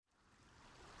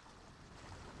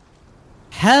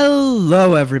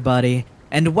Hello, everybody,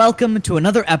 and welcome to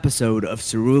another episode of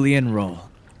Cerulean Roll.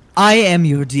 I am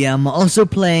your DM, also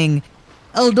playing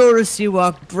Eldora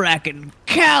Seawalk, Bracken,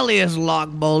 Callius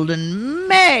Lockbold, and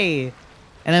May!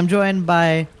 And I'm joined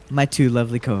by my two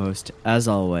lovely co-hosts, as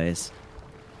always.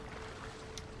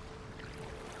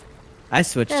 I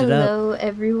switched it up. Hello,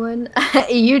 everyone.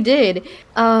 You did.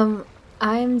 I'm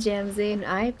Jamsey, and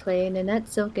I play Nanette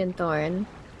Silkenthorn.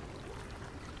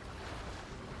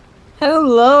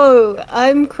 Hello,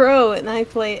 I'm Crow, and I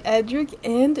play Edric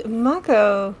and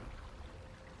Mako.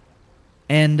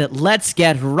 And let's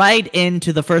get right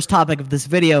into the first topic of this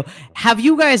video. Have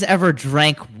you guys ever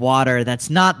drank water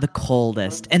that's not the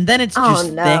coldest, and then it's just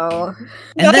thick, and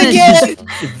then it's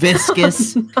just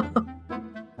viscous, and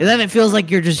then it feels like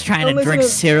you're just trying to drink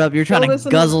syrup, you're trying to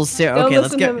guzzle syrup. Okay,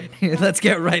 let's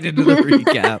get right into the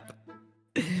recap.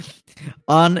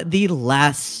 On the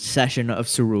last session of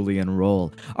Cerulean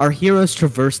Roll, our heroes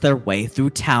traversed their way through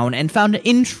town and found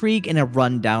intrigue in a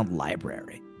rundown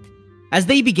library. As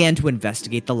they began to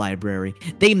investigate the library,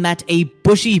 they met a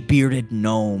bushy-bearded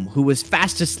gnome who was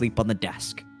fast asleep on the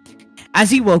desk.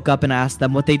 As he woke up and asked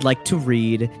them what they'd like to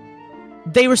read,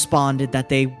 they responded that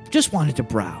they just wanted to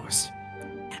browse.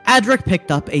 Adric picked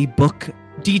up a book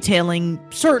detailing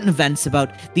certain events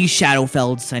about the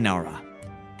Shadowfell Sinara,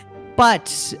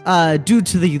 but due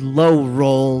to the low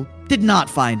roll, did not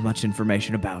find much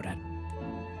information about it.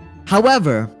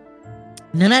 However,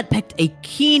 Nanette picked a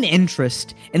keen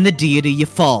interest in the deity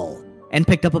Yafal and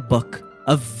picked up a book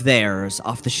of theirs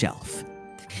off the shelf.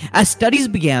 As studies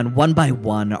began one by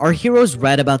one, our heroes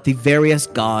read about the various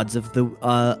gods of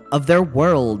their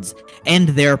worlds and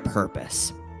their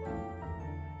purpose.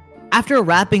 After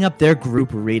wrapping up their group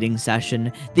reading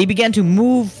session, they began to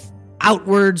move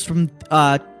outwards from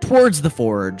towards the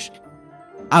forge,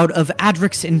 out of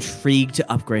Adric's intrigue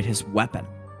to upgrade his weapon.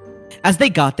 As they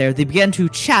got there, they began to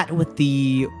chat with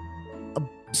the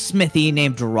smithy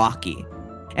named Rocky,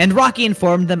 and Rocky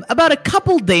informed them about a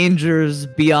couple dangers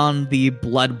beyond the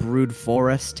blood-brewed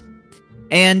forest,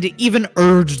 and even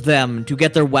urged them to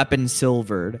get their weapons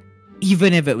silvered,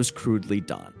 even if it was crudely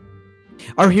done.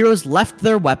 Our heroes left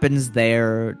their weapons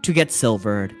there to get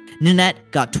silvered. Nanette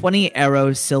got 20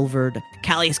 arrows silvered,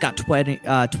 Callius got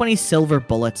 20 silver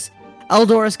bullets,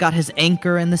 Eldorus got his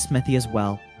anchor in the smithy as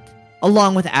well,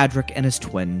 along with Adric and his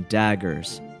twin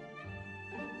daggers.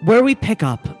 Where we pick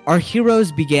up, our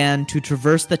heroes began to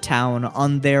traverse the town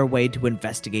on their way to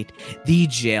investigate the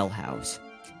jailhouse.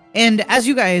 And as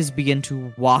you guys begin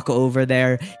to walk over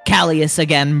there, Callius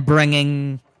again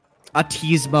bringing a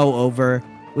Tismo over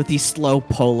with the slow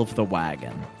pull of the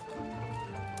wagon.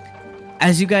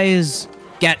 As you guys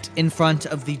get in front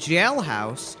of the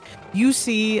jailhouse, you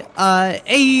see a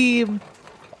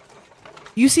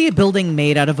building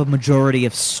made out of a majority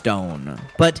of stone,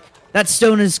 but that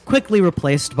stone is quickly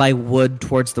replaced by wood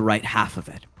towards the right half of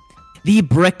it. The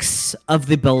bricks of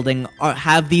the building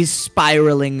have these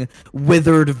spiraling,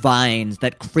 withered vines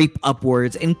that creep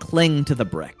upwards and cling to the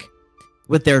brick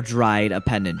with their dried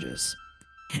appendages.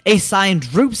 A sign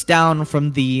droops down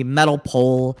from the metal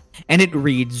pole, and it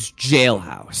reads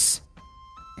Jailhouse.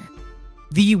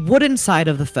 The wooden side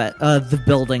of the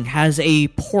building has a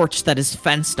porch that is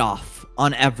fenced off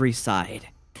on every side,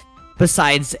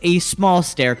 besides a small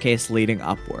staircase leading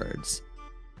upwards.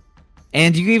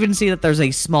 And you even see that there's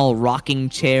a small rocking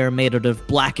chair made out of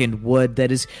blackened wood that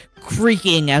is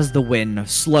creaking as the wind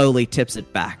slowly tips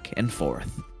it back and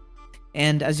forth.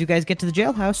 And as you guys get to the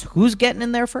jailhouse, who's getting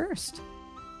in there first?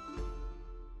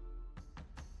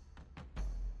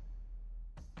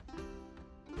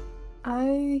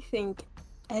 I think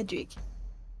Edric.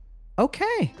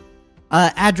 Okay.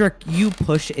 Adric, you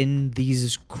push in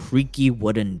these creaky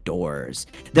wooden doors.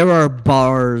 There are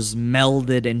bars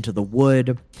melded into the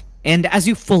wood, and as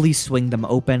you fully swing them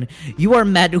open, you are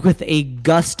met with a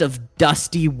gust of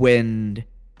dusty wind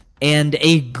and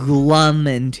a glum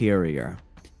interior.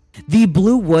 The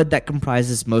blue wood that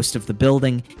comprises most of the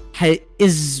building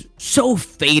is so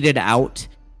faded out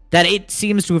that it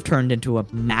seems to have turned into a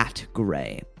matte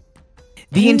gray.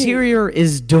 The interior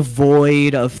is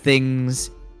devoid of things,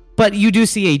 but you do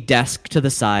see a desk to the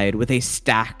side with a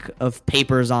stack of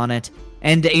papers on it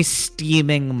and a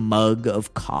steaming mug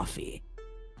of coffee.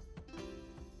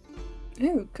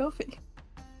 Ooh, coffee.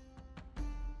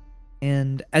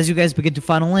 And as you guys begin to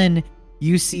funnel in,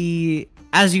 you see,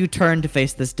 as you turn to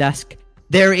face this desk,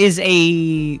 there is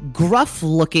a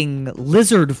gruff-looking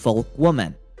lizard folk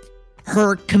woman.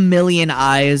 Her chameleon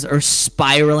eyes are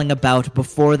spiraling about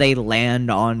before they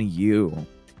land on you.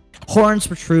 Horns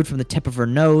protrude from the tip of her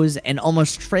nose and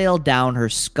almost trail down her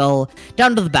skull,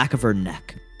 down to the back of her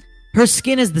neck. Her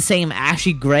skin is the same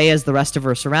ashy gray as the rest of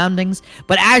her surroundings,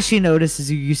 but as she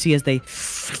notices you see as they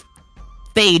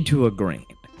fade to a green.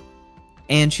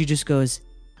 And she just goes,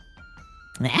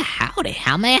 howdy,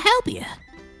 how may I help you?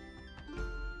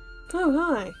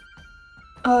 Oh,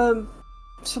 hi.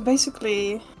 So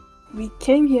basically, we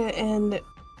came here and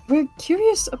we're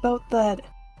curious about that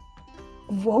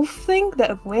wolf thing,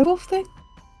 that werewolf thing.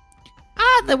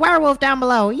 Ah, the werewolf down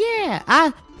below. Yeah,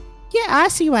 I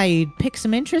see why you'd pick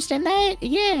some interest in that.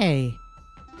 Yay.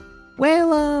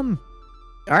 Well,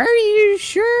 are you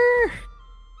sure?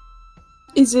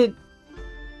 Is it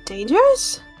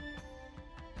dangerous?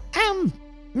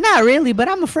 Not really, but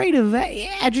I'm afraid of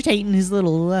agitating his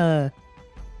little,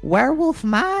 werewolf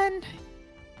mind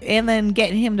and then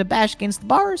getting him to bash against the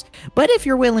bars. But if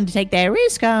you're willing to take that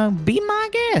risk, be my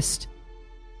guest.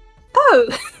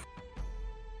 Oh.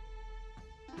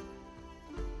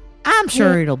 I'm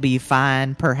sure it'll be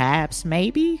fine, perhaps,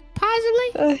 maybe,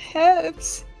 possibly.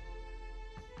 Perhaps.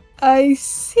 I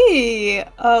see.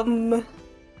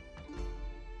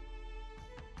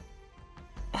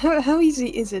 How easy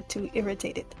is it to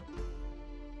irritate it?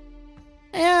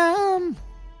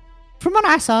 From what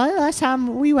I saw last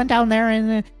time we went down there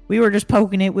and we were just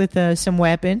poking it with some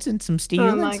weapons and some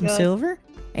steel and some silver.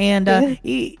 And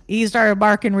he started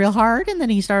barking real hard, and then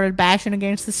he started bashing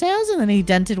against the cells, and then he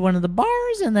dented one of the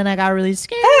bars, and then I got really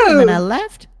scared, and then I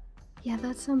left. Yeah,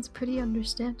 that sounds pretty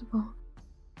understandable.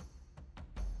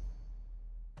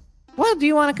 Well, do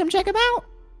you want to come check him out?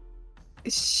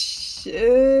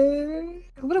 Sure.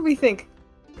 What do we think?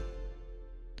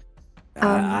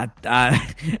 I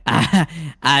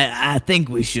think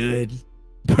we should.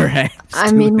 Perhaps.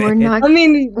 I mean, we're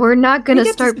not gonna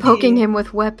start poking him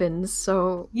with weapons,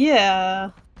 so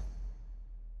yeah.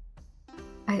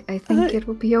 I think it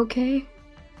will be okay.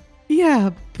 Yeah,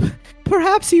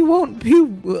 perhaps he won't be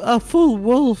a full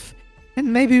wolf,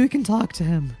 and maybe we can talk to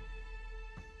him.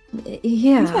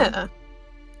 Yeah.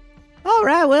 All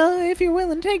right. Well, if you're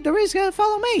willing to take the risk,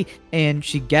 follow me. And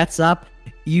she gets up.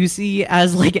 You see,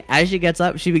 as she gets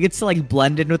up, she begins to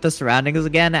blend in with the surroundings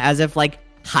again, as if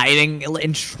hiding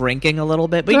and shrinking a little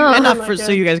bit, but enough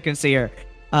so you guys can see her.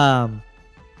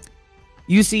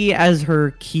 You see as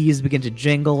her keys begin to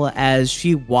jingle as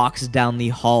she walks down the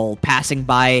hall, passing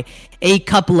by a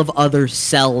couple of other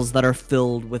cells that are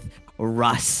filled with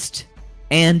rust.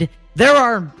 And there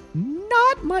are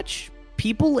not much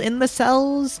people in the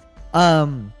cells.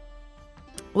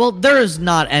 Well, there is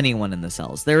not anyone in the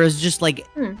cells. There is just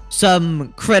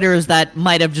some critters that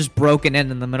might have just broken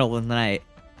in the middle of the night.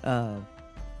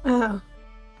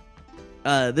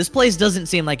 This place doesn't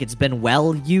seem like it's been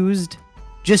well used.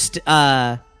 Just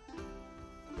there.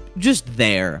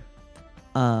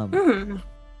 But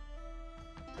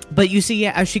you see,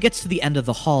 as she gets to the end of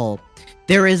the hall,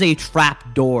 there is a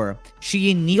trap door.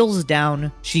 She kneels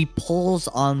down. She pulls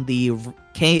on the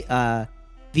key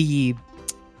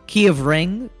of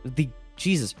ring.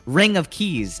 Ring of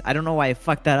keys. I don't know why I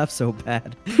fucked that up so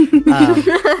bad.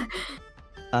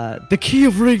 The key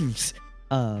of rings.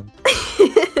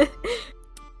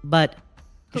 But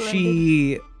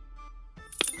she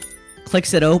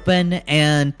clicks it open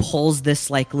and pulls this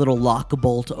little lock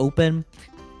bolt open,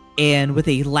 and with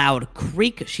a loud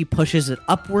creak she pushes it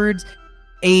upwards.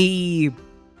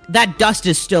 That dust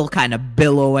is still kind of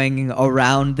billowing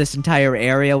around this entire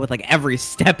area with every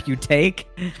step you take.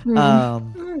 Oh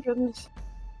my goodness.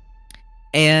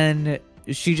 And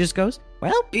she just goes,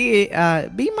 well, be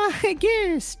my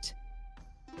guest.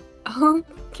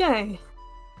 Okay.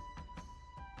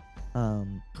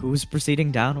 Who's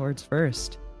proceeding downwards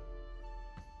first?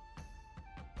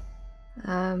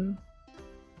 I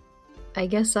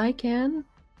guess I can.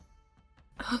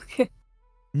 Okay.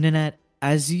 Nanette,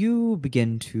 as you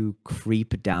begin to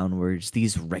creep downwards,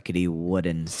 these rickety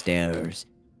wooden stairs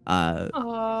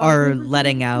are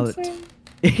letting out...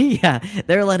 yeah,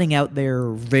 they're letting out their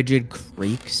rigid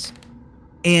creaks.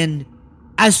 And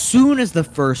as soon as the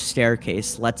first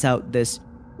staircase lets out this...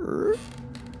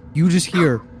 You just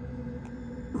hear...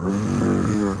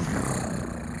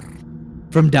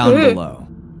 from down below.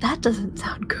 That doesn't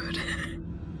sound good.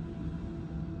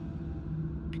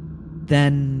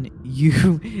 Then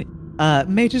you...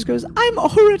 May just goes, I'm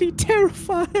already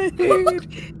terrified.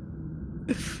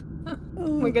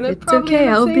 We're gonna it's okay,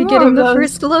 I'll be getting the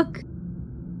first look.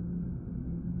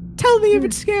 Tell me if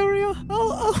it's scary.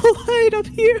 I'll hide up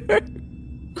here.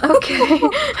 Okay.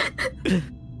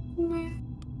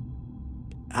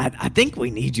 I think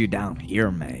we need you down here,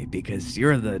 May, because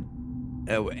you're the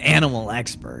animal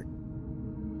expert.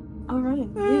 Alright,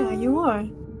 yeah, you are.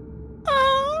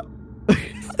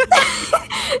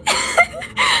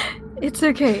 It's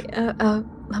okay.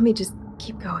 let me just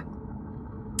keep going.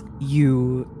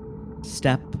 You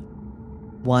step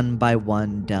one by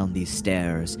one down these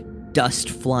stairs, dust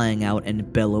flying out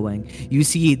and billowing. You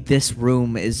see this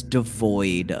room is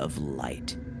devoid of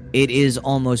light. It is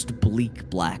almost bleak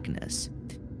blackness.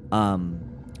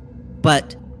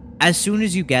 But as soon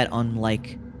as you get on,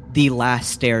 like, the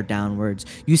last stair downwards,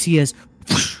 you see as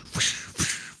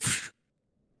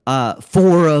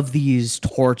 4 of these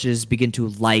torches begin to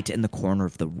light in the corner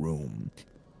of the room.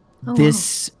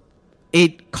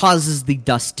 It causes the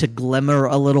dust to glimmer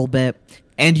a little bit,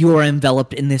 and you are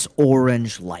enveloped in this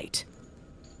orange light.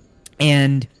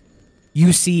 And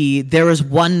you see there is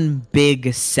one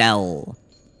big cell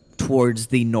towards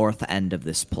the north end of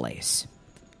this place.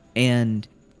 And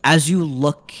as you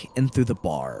look in through the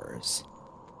bars,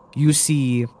 you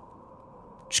see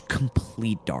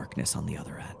complete darkness on the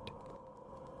other end.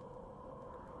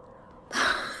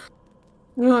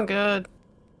 Oh, God.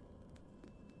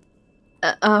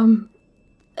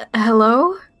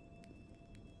 Hello?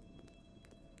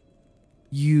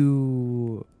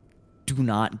 You do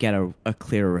not get a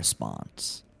clear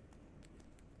response.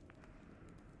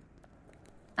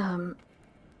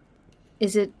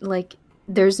 Is it like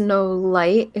there's no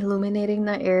light illuminating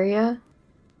that area?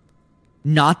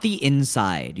 Not the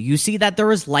inside. You see that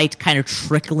there is light kind of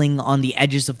trickling on the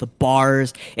edges of the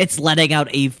bars. It's letting out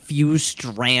a few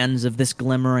strands of this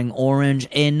glimmering orange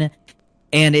in,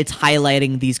 and it's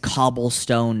highlighting these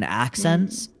cobblestone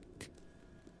accents.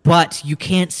 But you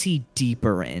can't see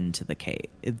deeper into the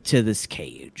to this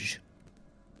cage.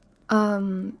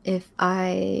 If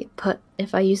I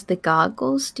use the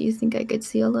goggles, do you think I could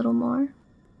see a little more?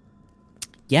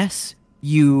 Yes.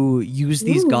 You use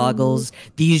these goggles.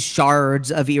 These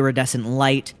shards of iridescent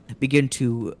light begin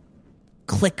to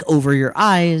click over your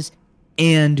eyes,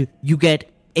 and you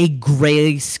get a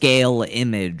grayscale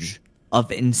image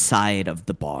of inside of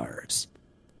the bars.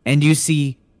 And you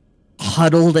see,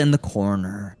 huddled in the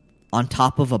corner, on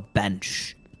top of a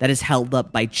bench that is held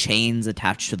up by chains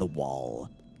attached to the wall,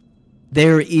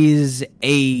 there is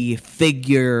a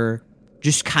figure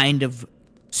just kind of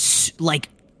like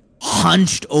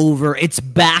hunched over, its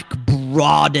back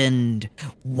broadened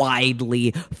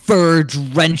widely, fur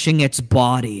drenching its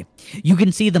body. You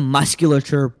can see the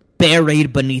musculature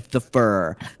buried beneath the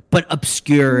fur, but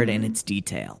obscured in its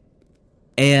detail.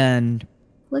 And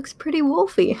looks pretty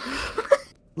wolfy.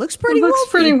 Looks pretty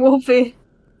wolfy.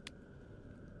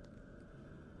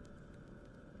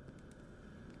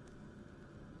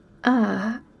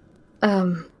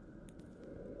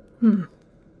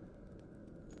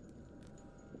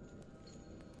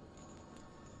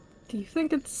 Do you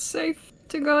think it's safe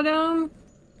to go down?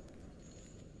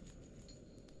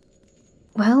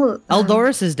 Well,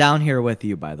 Eldoris is down here with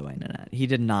you, by the way, Nanette. He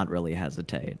did not really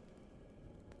hesitate.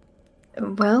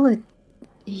 Well,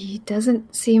 he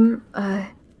doesn't seem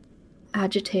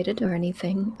agitated or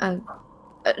anything.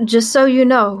 Just so you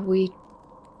know, we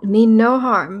mean no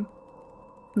harm.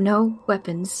 No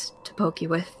weapons to poke you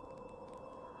with.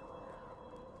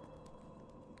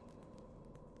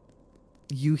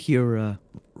 You hear a...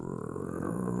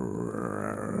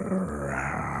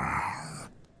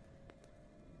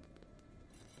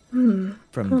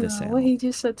 from this end. What he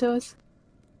just said to us.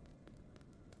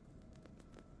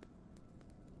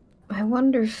 I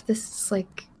wonder if this is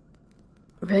like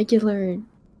regular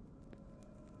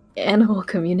animal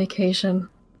communication.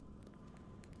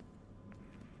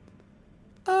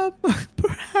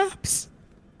 Perhaps.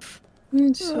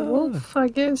 It's a wolf, I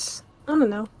guess. I don't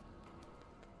know.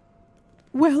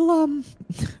 Well,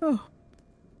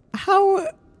 how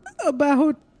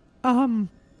about, I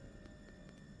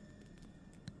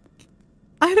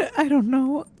don't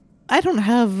know. I don't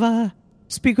have,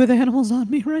 speak with animals on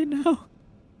me right now.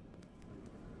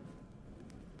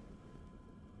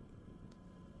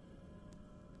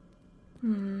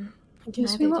 I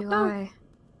guess we won't know.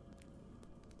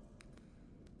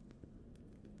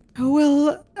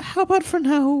 Well, how about for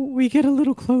now we get a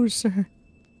little closer?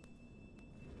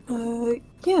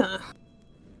 Yeah.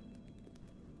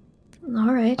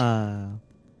 Alright.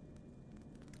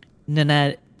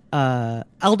 Nanette,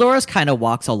 Eldoris kind of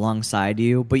walks alongside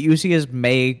you, but you see as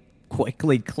May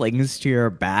quickly clings to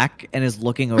your back and is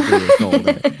looking over your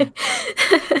shoulder.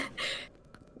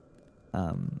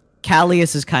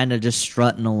 Callius is kind of just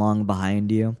strutting along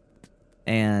behind you.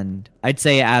 And I'd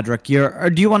say, Adric,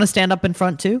 do you want to stand up in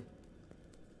front too?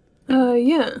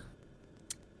 Yeah.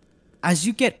 As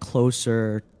you get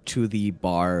closer to the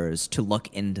bars to look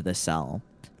into the cell,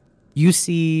 you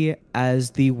see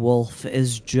as the wolf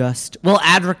is just... Well,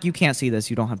 Adric, you can't see this.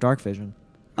 You don't have dark vision.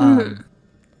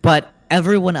 But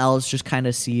everyone else just kind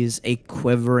of sees a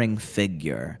quivering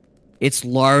figure It's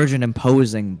large and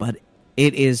imposing, but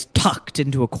it is tucked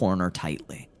into a corner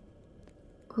tightly.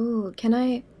 Ooh, can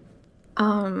I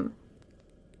know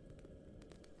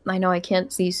I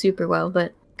can't see super well,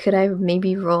 but could I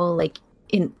maybe roll like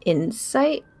an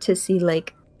insight to see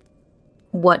like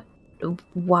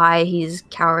why he's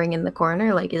cowering in the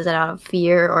corner? Like, is it out of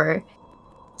fear or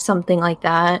something like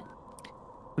that?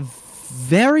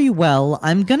 Very well.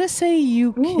 I'm gonna say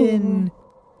you can...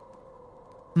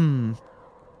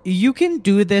 You can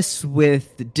do this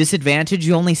with disadvantage.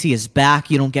 You only see his back.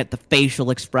 You don't get the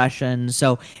facial expression.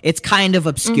 So it's kind of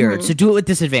obscured. So do it with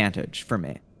disadvantage for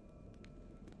me.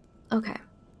 Okay.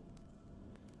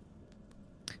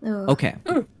 Okay.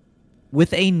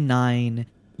 With a 9,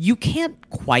 you can't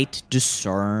quite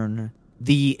discern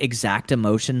the exact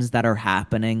emotions that are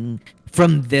happening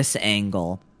from this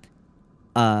angle.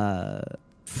 Yeah,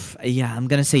 I'm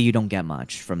gonna say you don't get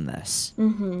much from this.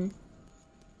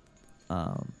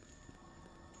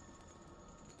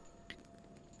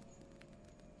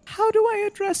 How do I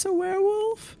address a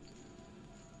werewolf?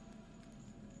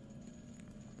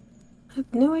 I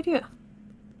have no idea.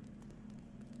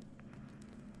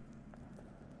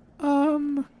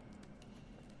 Oh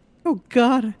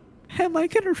God, am I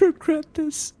gonna regret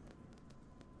this?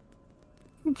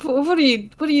 What are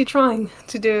you trying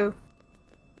to do?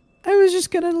 I was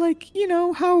just gonna, like, you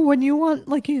know how when you want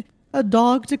like a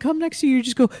dog to come next to you, you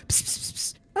just go pss, pss,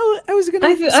 pss. I was gonna.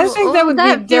 I think that would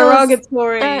be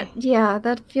derogatory.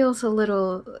 That feels a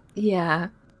little. Yeah.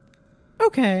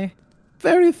 Okay,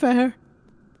 very fair.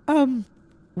 What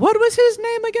was his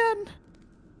name again?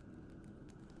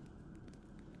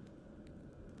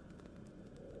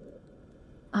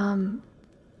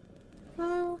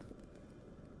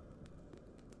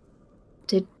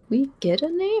 Did we get a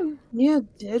name? Yeah,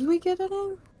 did we get a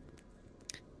name?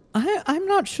 I'm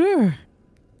not sure.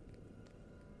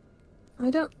 I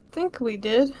don't think we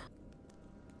did.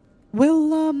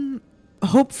 Well,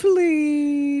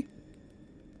 hopefully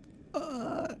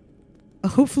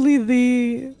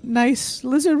the nice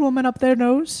lizard woman up there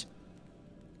knows.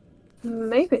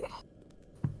 Maybe.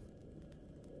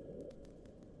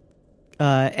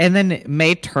 And then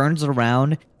May turns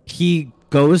around. He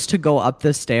goes to go up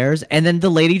the stairs, and then the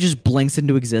lady just blinks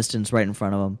into existence right in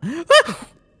front of him.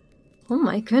 Oh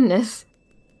my goodness.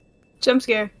 Jump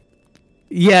scare.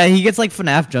 Yeah, he gets like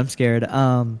FNAF jump scared.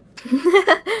 I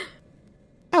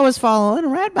was following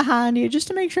right behind you just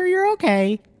to make sure you're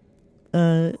okay.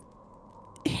 That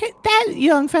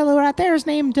young fellow right there is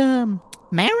named,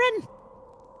 Marin?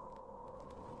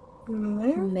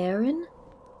 Marin?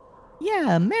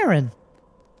 Yeah, Marin.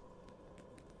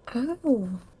 Oh.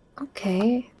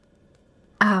 Okay.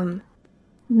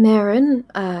 Marin,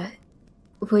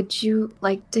 would you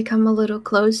like to come a little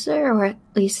closer, or at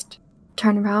least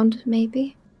turn around,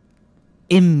 maybe?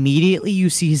 Immediately, you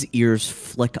see his ears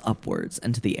flick upwards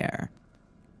into the air.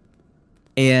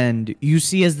 And you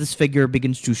see as this figure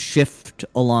begins to shift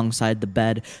alongside the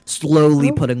bed,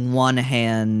 slowly putting one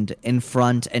hand in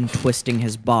front and twisting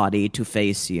his body to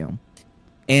face you.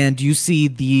 And you see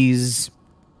these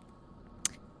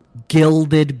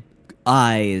gilded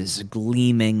eyes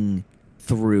gleaming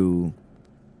through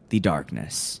the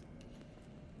darkness.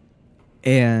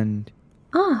 And...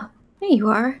 Ah, there you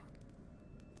are.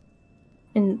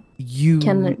 And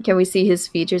can we see his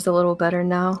features a little better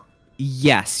now?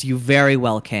 Yes, you very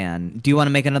well can. Do you want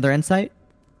to make another insight?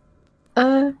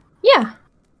 Yeah.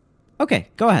 Okay,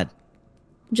 go ahead.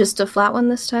 Just a flat one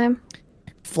this time?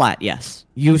 Flat, yes.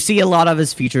 You see a lot of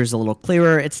his features a little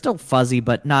clearer. It's still fuzzy,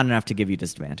 but not enough to give you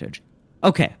disadvantage.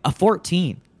 Okay, a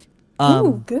 14.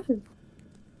 Ooh, good.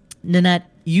 Nanette,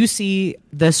 you see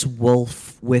this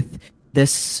wolf with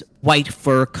this white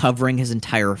fur covering his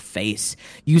entire face.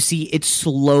 You see it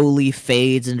slowly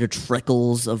fades into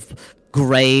trickles of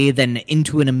gray, then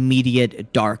into an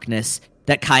immediate darkness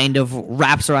that kind of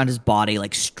wraps around his body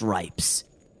like stripes.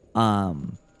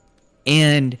 And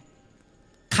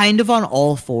kind of on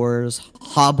all fours,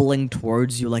 hobbling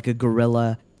towards you like a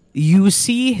gorilla, you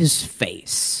see his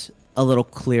face a little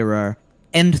clearer.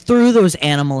 And through those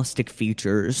animalistic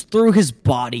features, through his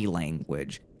body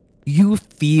language, you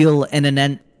feel an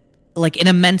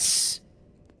immense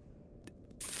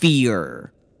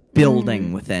fear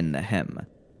building within him.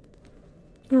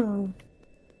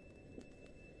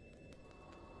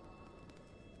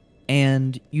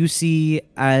 And you see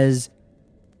as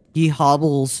he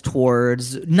hobbles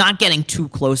towards, not getting too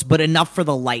close, but enough for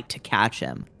the light to catch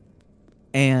him.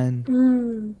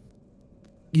 And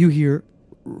you hear,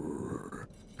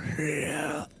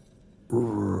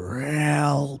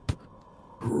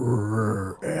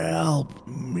 help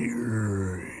me.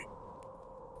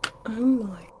 Oh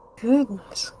my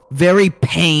goodness. Very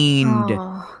pained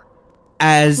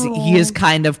as he is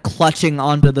kind of clutching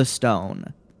onto the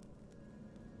stone.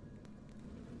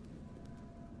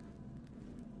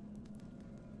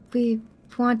 We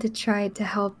want to try to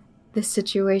help this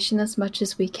situation as much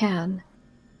as we can.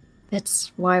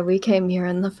 That's why we came here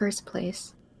in the first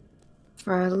place.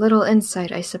 For a little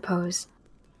insight, I suppose.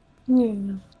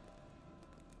 Yeah.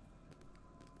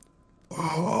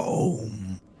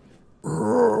 Home.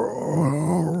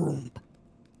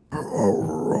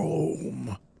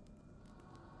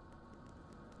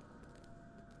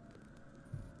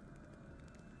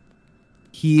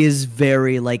 He is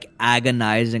very,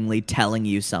 agonizingly telling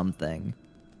you something.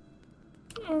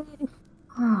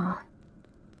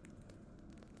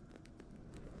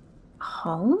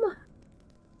 Home?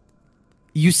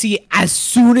 You see, as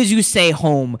soon as you say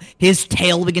home, his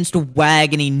tail begins to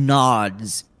wag and he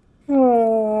nods.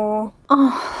 Oh.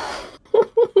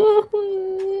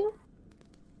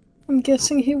 I'm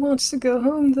guessing he wants to go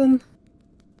home then.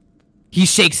 He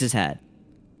shakes his head.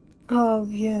 Oh,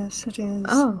 yes, it is.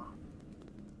 Oh.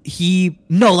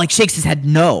 Shakes his head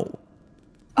no.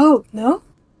 Oh, no?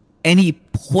 And he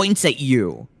points at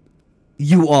you.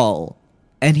 You all.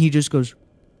 And he just goes,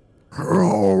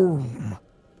 home.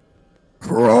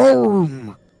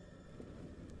 Home.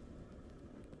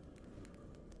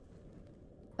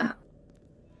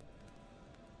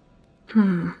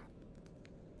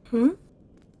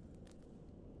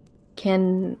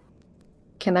 Can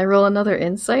I roll another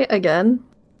insight again?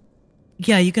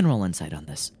 Yeah, you can roll insight on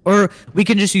this. Or we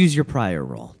can just use your prior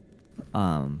roll.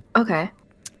 Okay.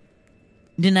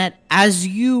 Nanette, as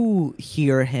you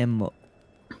hear him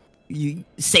you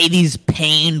say these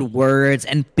pained words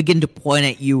and begin to point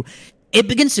at you, it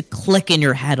begins to click in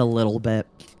your head a little bit.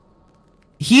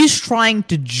 He's trying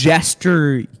to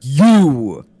gesture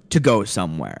you to go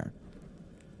somewhere.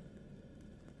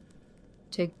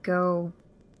 To go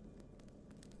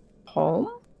home?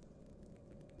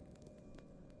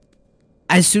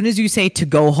 As soon as you say to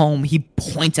go home, he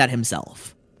points at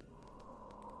himself.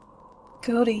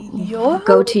 Go to your home?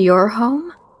 Go to your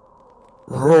home?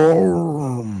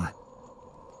 Home.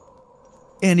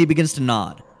 And he begins to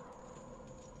nod.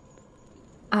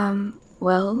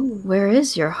 Well, where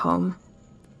is your home?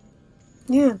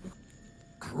 Yeah.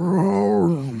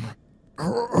 Home.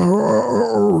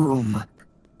 Home.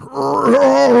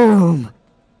 Home.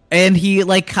 And he,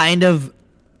 kind of,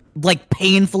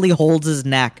 painfully holds his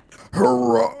neck.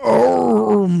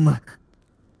 Home.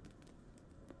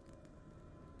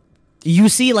 You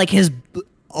see, his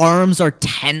arms are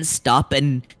tensed up,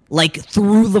 and,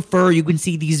 through the fur, you can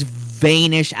see these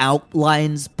veinish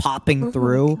outlines popping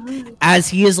through as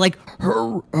he is,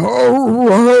 home.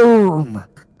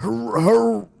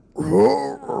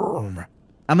 Home.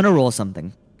 I'm gonna roll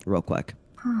something real quick.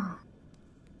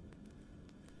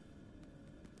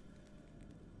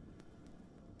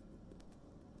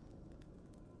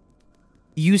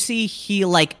 You see he,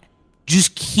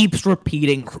 just keeps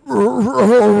repeating,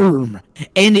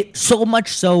 and so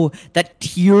much so that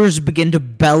tears begin to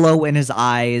bellow in his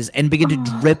eyes and begin to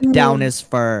drip down his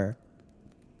fur.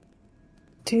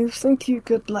 Do you think you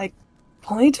could,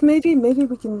 point, maybe? Maybe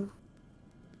we can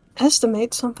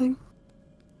estimate something?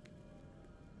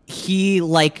 He,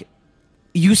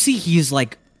 you see he's,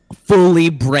 fully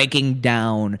breaking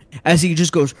down as he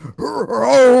just goes,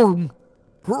 home.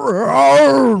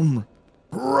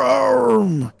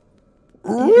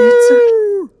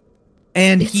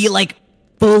 And he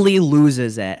fully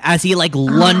loses it as he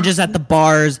lunges at the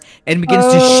bars and begins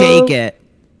to shake it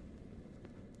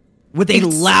with a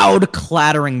loud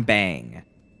clattering bang.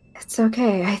 It's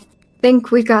okay. I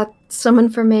think we got some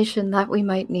information that we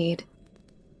might need.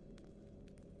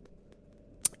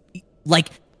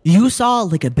 You saw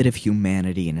a bit of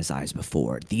humanity in his eyes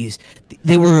before.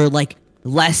 They were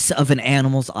less of an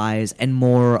animal's eyes and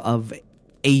more of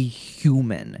a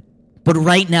human. But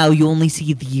right now, you only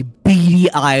see the beady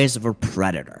eyes of a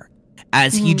predator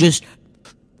as he just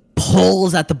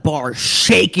pulls at the bar,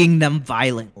 shaking them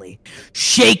violently,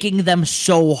 shaking them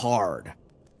so hard.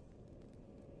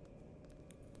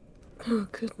 Oh,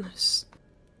 goodness.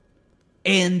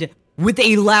 And with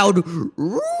a loud,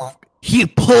 he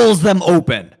pulls them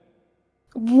open.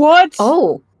 What?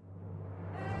 Oh.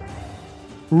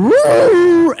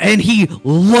 And he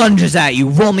lunges at you.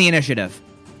 Roll me initiative.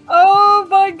 Oh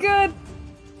my god!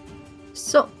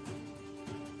 So...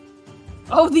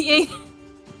 Oh, the 8...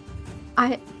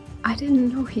 I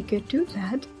didn't know he could do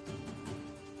that.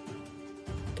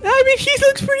 I mean, he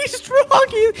looks pretty strong.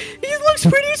 He looks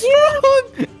pretty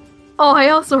strong. Oh, I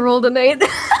also rolled an 8.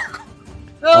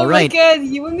 Oh my god,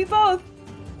 you and me both.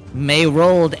 May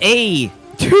rolled a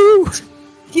 2.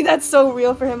 That's so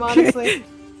real for him, honestly.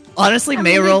 Honestly,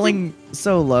 May rolling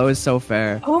so low is so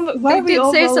fair. Oh, why I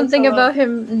did say something about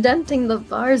him denting the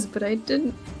bars, but I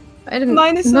didn't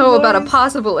know about a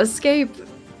possible escape.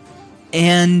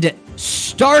 And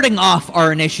starting off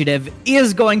our initiative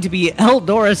is going to be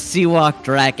Eldorus Seawalk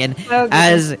Draken,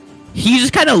 as he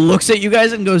just kind of looks at you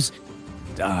guys and goes,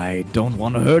 I don't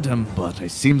want to hurt him, but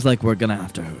it seems like we're gonna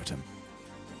have to hurt him.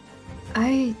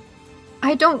 I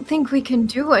don't think we can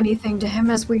do anything to him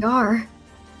as we are.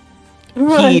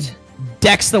 Right. He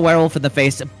decks the werewolf in the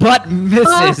face, but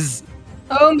misses.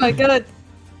 Oh my god.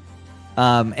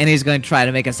 And he's going to try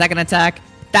to make a second attack.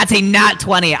 That's a nat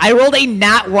 20. I rolled a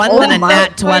nat 1, then a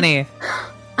nat 20.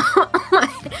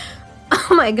 Oh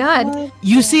my god.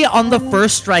 You see on the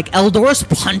first strike, Eldorus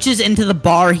punches into the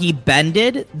bar he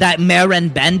bended, that Maren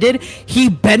bended. He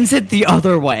bends it the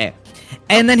other way.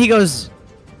 And then he goes,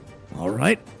 all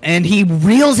right. And he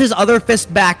reels his other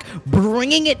fist back,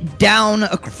 bringing it down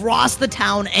across the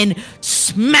town and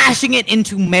smashing it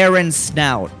into Maren's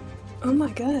snout. Oh my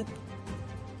god.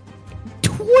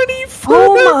 24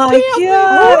 Oh my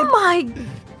god. Oh my.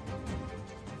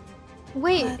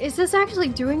 Wait, is this actually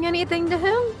doing anything to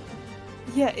him?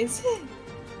 Yeah, is it?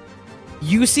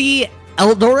 You see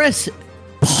Eldorus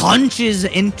punches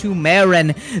into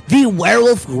Maren. The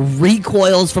werewolf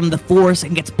recoils from the force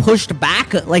and gets pushed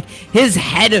back. Like, his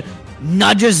head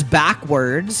nudges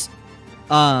backwards.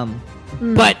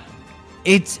 But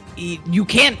you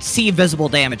can't see visible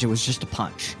damage. It was just a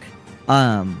punch.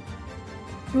 It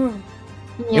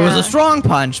was a strong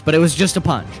punch, but it was just a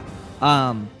punch.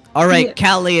 All right,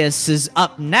 Callius is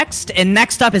up next, and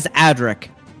next up is Adric.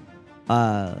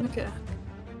 Okay.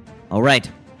 All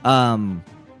right.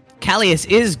 Callius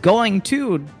is going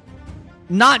to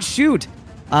not shoot.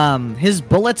 His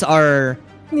bullets are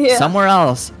somewhere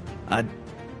else. I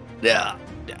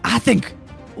think.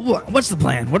 What's the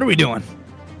plan? What are we doing?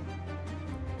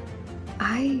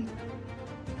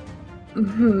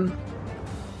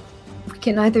 We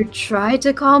can either try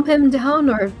to calm him down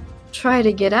or try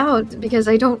to get out, because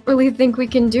I don't really think we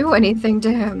can do anything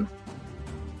to him.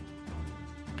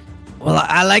 Well,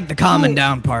 I like the calming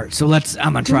down part, so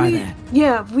I'm gonna try that.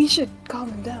 Yeah, we should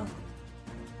calm him down.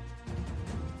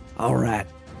 All right.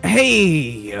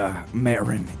 Hey,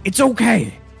 Maren, it's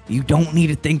okay. You don't need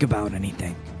to think about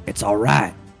anything. It's all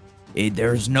right.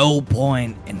 There's no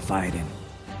point in fighting.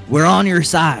 We're on your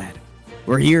side.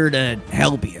 We're here to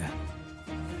help you.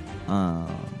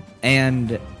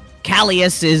 And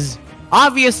Callius is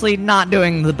obviously not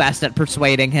doing the best at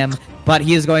persuading him, but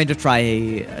he is going to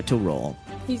try to roll.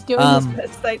 He's doing his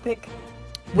best, I think.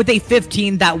 With a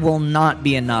 15, that will not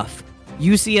be enough.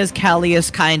 You see as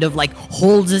Callius kind of like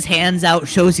holds his hands out,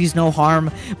 shows he's no harm,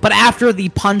 but after the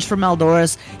punch from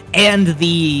Eldorus and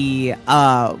the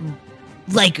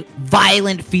like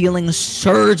violent feelings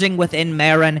surging within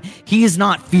Maren, he's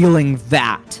not feeling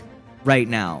that right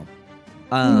now.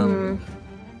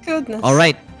 Goodness. All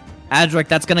right, Adric,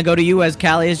 that's gonna go to you as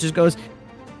Callius just goes,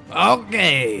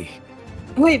 okay.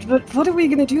 Wait, but what are we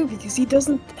gonna do? Because he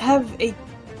doesn't have a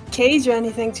cage or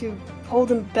anything to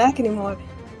hold him back anymore.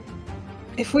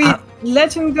 If we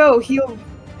let him go, he'll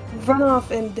run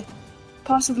off and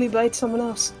possibly bite someone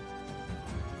else.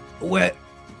 Well,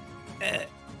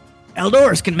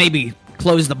 Eldorus can maybe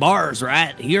close the bars,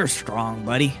 right? You're strong,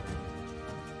 buddy.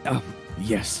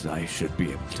 Yes, I should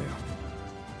be able to.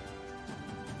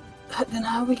 Then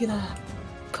how are we gonna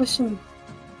push him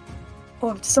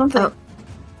or something?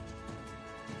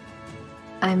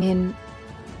 I mean,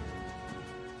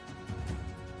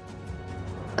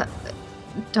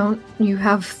 don't you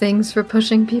have things for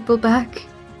pushing people back?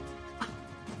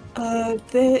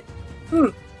 I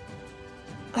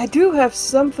do have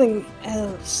something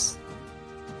else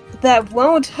that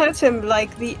won't hurt him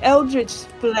like the Eldritch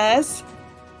Blast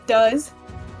does.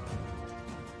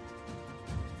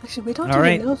 Actually, we don't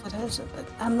even know if it hurts him, but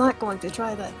I'm not going to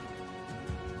try that.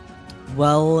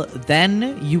 Well,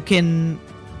 then you can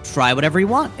try whatever you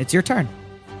want. It's your turn.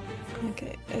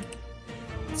 Okay.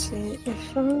 Let's see.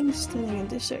 If I'm standing in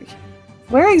this area,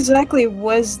 where exactly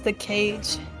was the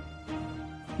cage?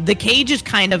 The cage is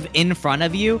kind of in front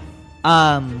of you.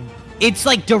 It's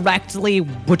like directly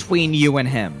between you and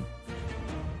him.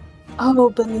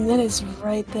 Oh, but then it's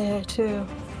right there too.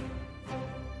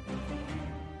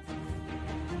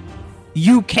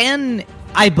 You can,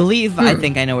 I believe, I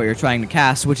think I know what you're trying to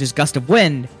cast, which is Gust of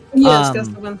Wind. Yes,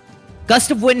 Gust of Wind.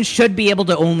 Gust of Wind should be able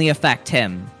to only affect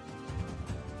him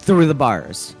through the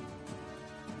bars.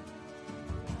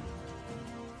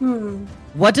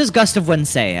 What does Gust of Wind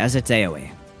say as its AoE?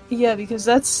 Yeah, because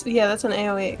that's an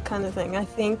AoE kind of thing. I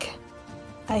think.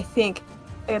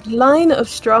 A line of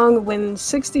strong wind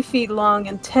 60 feet long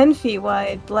and 10 feet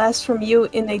wide blasts from you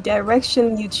in a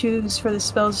direction you choose for the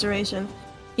spell's duration.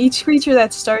 Each creature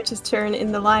that starts its turn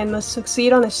in the line must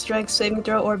succeed on a strength saving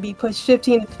throw or be pushed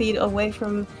 15 feet away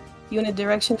from you in a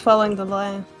direction following the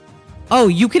line. Oh,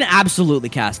 you can absolutely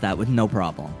cast that with no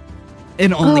problem.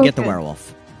 And only get the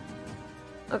werewolf.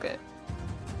 Okay.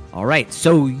 Alright,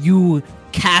 so you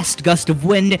cast Gust of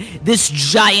Wind. This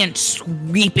giant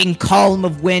sweeping column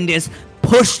of wind is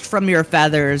pushed from your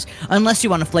feathers, unless you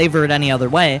want to flavor it any other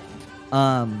way.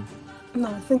 No,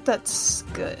 I think that's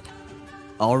good.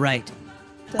 Alright.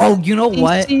 Oh, you know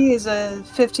what? DC is a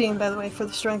 15, by the way, for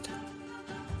the strength.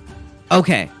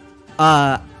 Okay.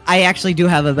 I actually do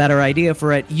have a better idea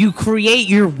for it. You create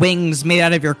your wings made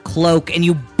out of your cloak, and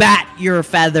you bat your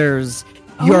feathers,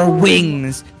 your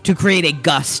wings, to create a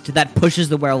gust that pushes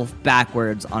the werewolf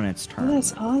backwards on its turn. Oh,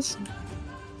 that's awesome.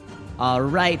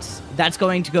 Alright. That's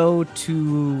going to go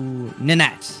to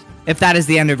Ninette. If that is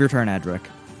the end of your turn, Edric.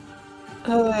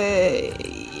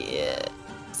 Yes.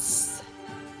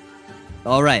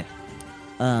 Alright.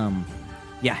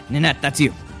 Yeah, Ninette, that's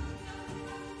you.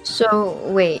 So,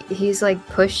 wait, he's like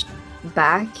pushed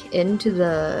back into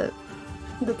the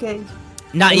cage.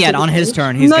 Not yet, on his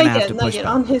turn. He's gonna have to push back.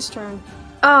 On his turn.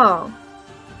 Oh.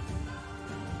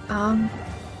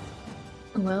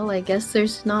 Well, I guess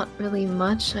there's not really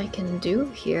much I can do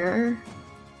here.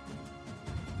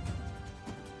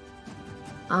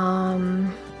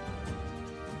 I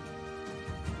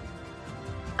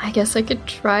guess I could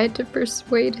try to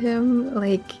persuade him,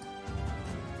 like...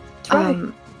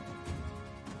 Try.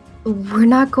 We're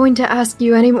not going to ask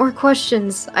you any more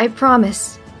questions, I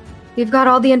promise. We've got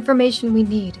all the information we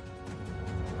need.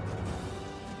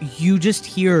 You just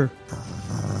hear...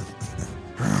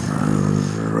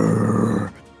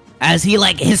 as he,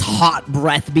 like, his hot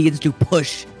breath begins to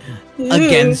push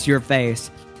against your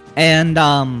face. And,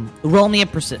 roll me a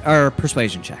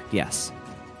persuasion check, yes.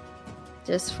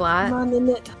 Just flat? Come on,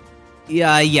 Ninette.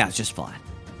 Yeah, it's just flat.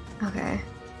 Okay.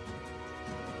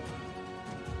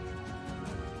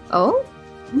 Oh?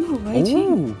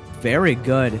 Ooh, very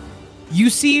good. You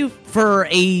see, for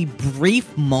a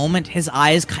brief moment, his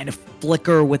eyes kind of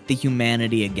flicker with the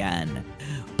humanity again.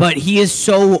 But he is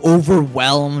so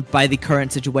overwhelmed by the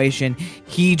current situation,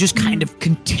 he just kind of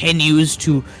continues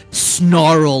to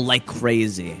snarl like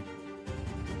crazy.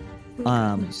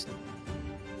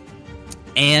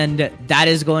 And that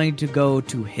is going to go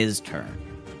to his turn.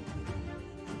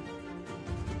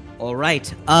 All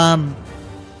right.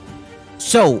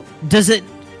 So, does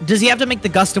he have to make the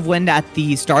Gust of Wind at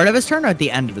the start of his turn or at the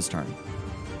end of his turn?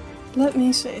 Let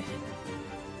me see.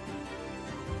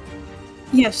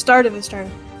 Yeah, start of his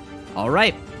turn. All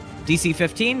right. DC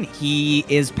 15, he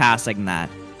is passing that.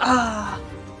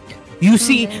 You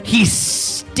see, he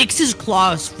sticks his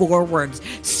claws forwards,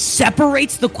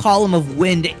 separates the column of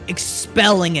wind,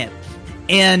 expelling it,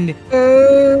 and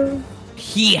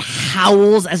he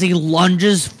howls as he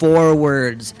lunges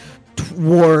forwards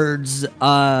towards,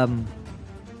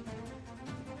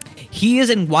 he is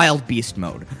in wild beast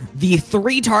mode. The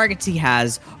 3 targets he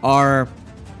has are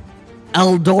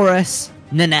Eldoris,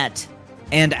 Ninette,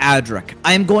 and Adric.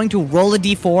 I'm going to roll a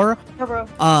d4. Yeah, bro.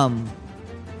 I'm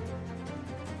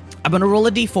going to roll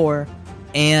a d4,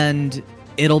 and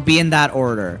it'll be in that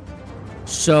order.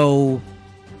 So,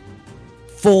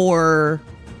 4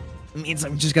 means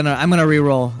I'm going to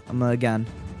re-roll again.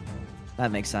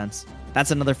 That makes sense. That's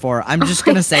another 4. I'm just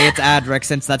going to say it's Adric,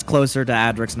 since that's closer to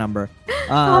Adric's number.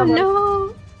 Oh,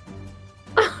 no.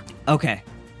 Okay.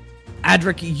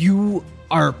 Adric, you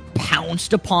are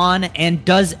pounced upon, and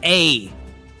does a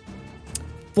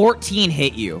 14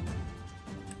 hit you?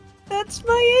 That's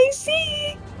my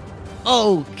AC!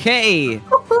 Okay.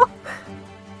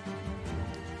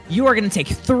 You are going to take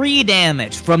 3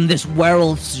 damage from this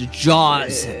werewolf's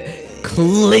jaws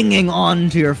clinging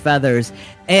onto your feathers.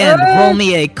 And roll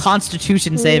me a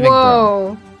Constitution saving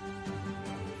throw.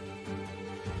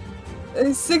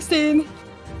 Whoa. 16.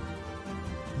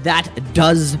 That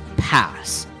does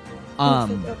pass.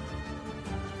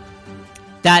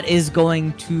 That is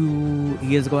going to...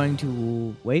 He is going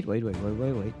to... Wait.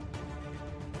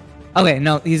 Okay,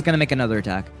 no, he's going to make another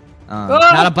attack.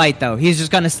 Not a bite, though. He's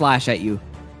just going to slash at you.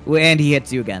 And he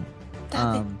hits you again.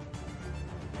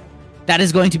 That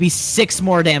is going to be 6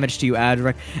 more damage to you,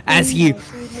 Adric, as he...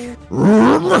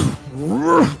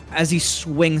 as he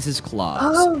swings his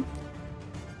claws.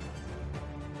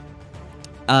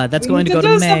 That's going to go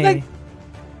to May.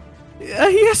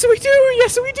 Yes, we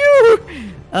do!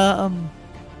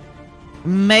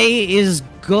 May is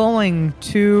going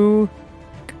to...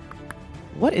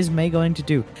 What is May going to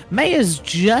do? May is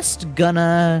just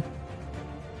gonna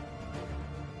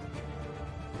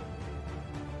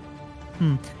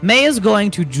May is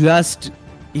going to just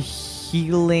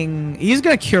healing. He's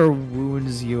going to cure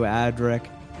wounds you, Adric.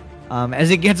 As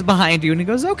he gets behind you and he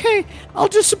goes, okay, I'll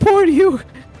just support you.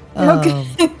 Okay.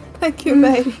 Thank you,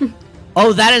 May.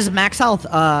 Oh, that is max health.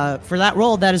 For that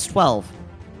roll, that is 12.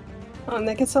 Oh, and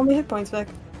that gets all my hit points back.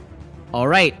 All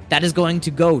right, that is going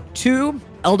to go to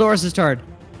Eldorus' turn.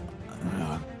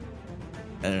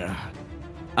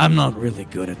 I'm not really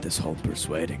good at this whole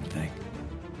persuading thing.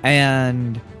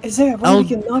 And is there a way we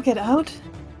can knock it out?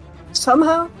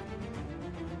 Somehow?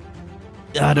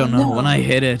 I don't know. No. When I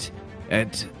hit it,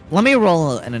 let me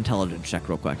roll an intelligence check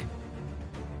real quick.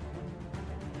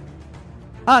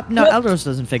 No, Eldorus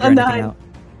doesn't figure anything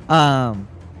out.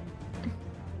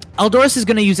 Eldorus is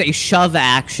going to use a shove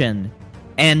action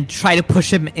and try to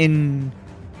push him in,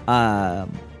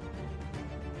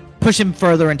 push him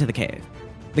further into the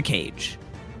cage.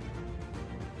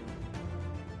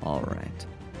 All right.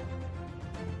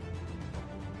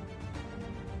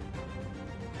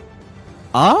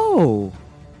 Oh.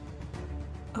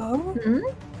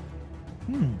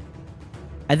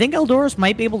 I think Eldorus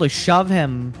might be able to shove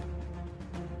him.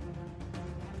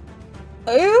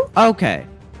 Oh? Okay.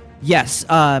 Yes,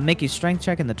 make a strength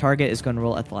check and the target is going to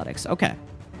roll athletics. Okay.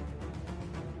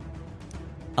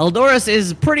 Eldorus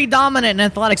is pretty dominant in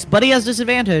athletics, but he has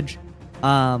disadvantage.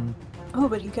 Oh,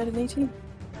 but you got an 18.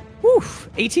 Woof,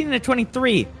 18 and a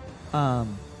 23. All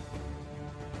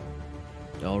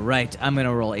right, I'm going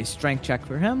to roll a strength check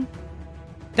for him.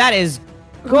 That is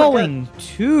going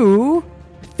to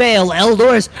fail.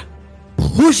 Eldorus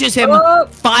pushes him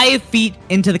 5 feet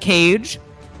into the cage.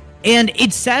 And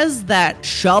it says that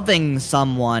shoving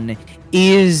someone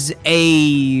is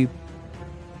a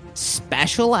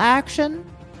special action,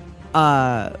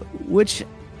 which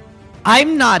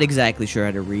I'm not exactly sure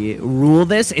how to rule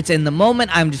this. It's in the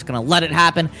moment. I'm just going to let it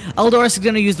happen. Eldorus is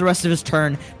going to use the rest of his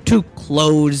turn to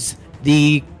close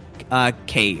the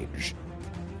cage.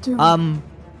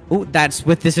 That's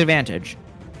with disadvantage.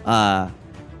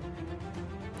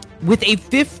 With a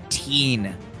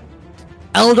 15...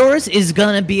 Eldorus is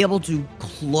gonna be able to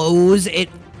close it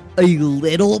a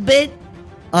little bit,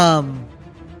 but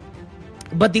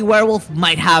the werewolf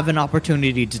might have an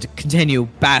opportunity to continue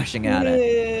bashing at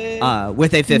it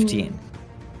with a 15.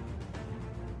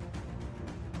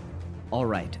 All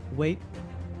right, wait.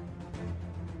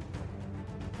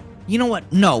 You know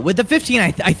what? No, with the 15,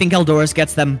 I think Eldorus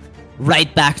gets them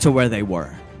right back to where they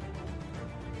were.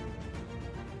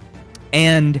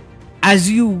 And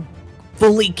as you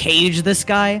fully cage this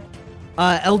guy,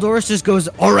 Eldorus just goes,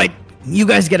 all right, you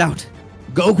guys get out.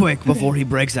 Go quick before he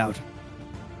breaks out.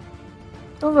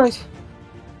 All right.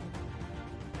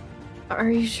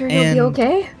 Are you sure he'll be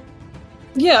okay?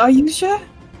 Yeah, are you sure?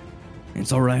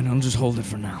 It's all right. I'll just hold it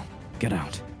for now. Get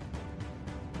out.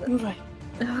 All right.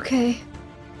 Okay.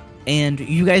 And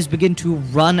you guys begin to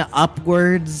run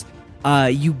upwards.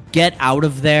 You get out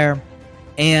of there,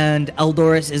 and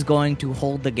Eldorus is going to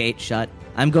hold the gate shut.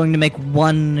 I'm going to make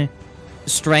one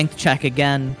strength check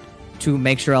again to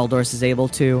make sure Eldorus is able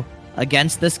to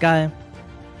against this guy.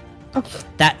 Okay.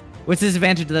 That with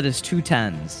disadvantage, that is 2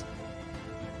 10s.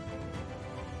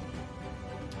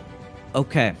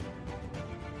 Okay.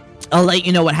 I'll let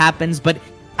you know what happens, but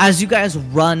as you guys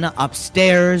run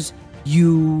upstairs,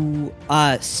 you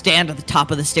stand at the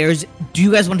top of the stairs. Do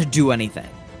you guys want to do anything?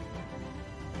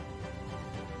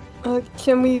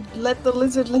 Can we let the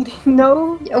lizard lady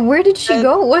know? Where did she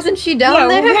go? Wasn't she down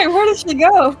there? Where did she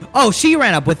go? Oh, she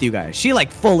ran up with you guys. She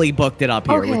fully booked it up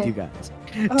here with you guys.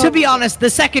 To be honest, the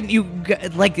second you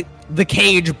the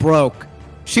cage broke,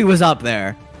 she was up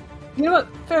there. You know what?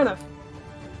 Fair enough.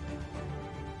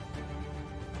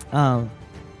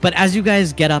 But as you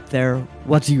guys get up there,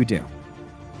 what do you do?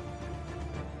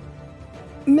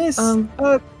 Miss,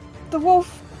 the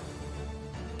wolf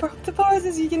broke the bars,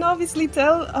 as you can obviously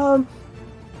tell.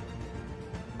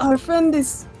 Our friend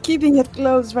is keeping it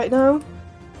closed right now.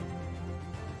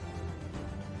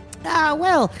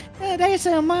 Well, that's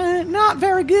not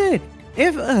very good.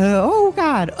 If, oh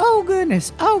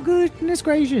goodness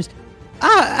gracious.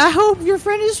 I hope your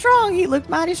friend is strong. He looked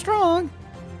mighty strong.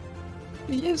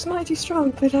 He is mighty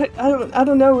strong, but I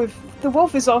don't know if the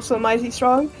wolf is also mighty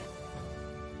strong.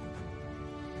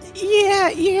 Yeah.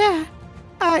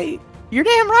 You're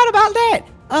damn right about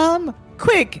that.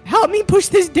 Quick, help me push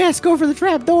this desk over the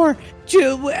trap door.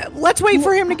 Let's wait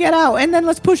for him to get out, and then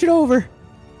let's push it over.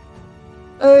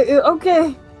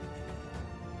 Okay.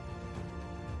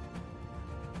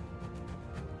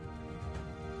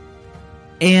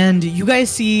 And you guys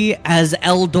see as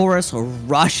Eldorus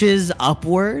rushes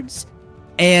upwards,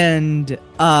 And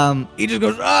he just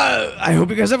goes, I hope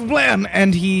you guys have a plan.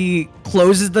 And he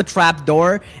closes the trap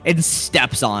door and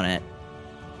steps on it.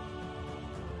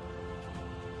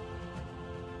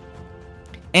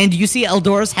 And you see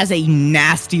Eldorus has a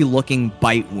nasty looking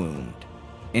bite wound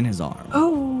in his arm.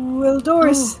 Oh,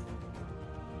 Eldorus. Oh.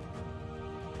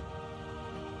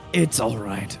 It's all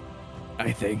right,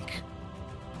 I think.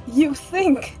 You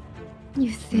think?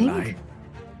 You think?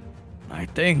 I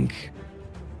think.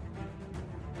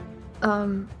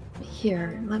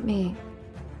 Here, let me...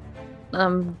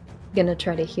 I'm gonna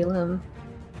try to heal him.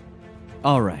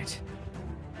 All right.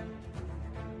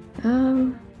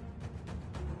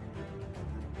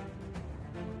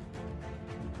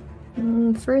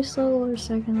 First level or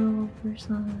second level? First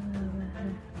level...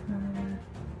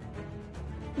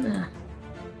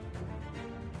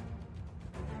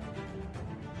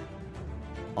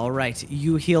 All right,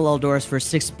 you heal Eldorus for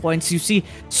 6 points. You see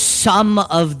some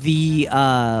of the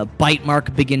bite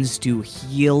mark begins to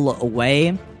heal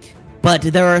away, but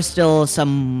there are still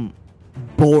some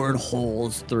bored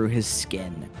holes through his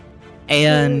skin.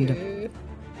 And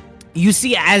you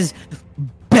see as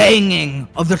banging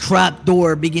of the trap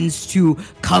door begins to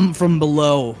come from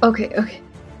below. Okay.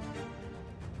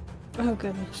 Oh,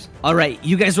 goodness. All right,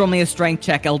 you guys roll me a strength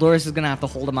check. Eldorus is going to have to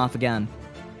hold him off again.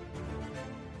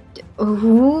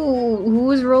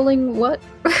 Who's rolling what?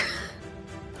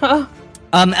 Huh?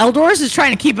 Eldorus is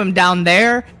trying to keep him down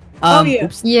there. Yeah.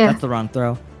 Oops, yeah. That's the wrong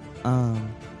throw.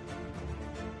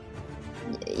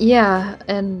 Yeah,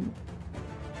 and...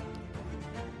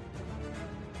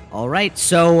 All right,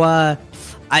 so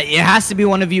it has to be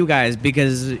one of you guys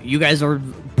because you guys are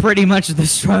pretty much the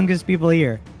strongest people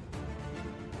here.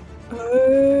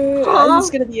 It's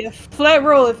gonna be a flat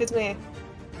roll if it's me.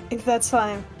 If that's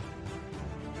fine.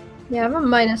 Yeah, I'm a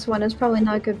 -1. It's probably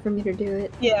not good for me to do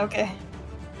it. Yeah, okay.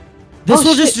 This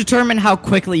will just determine how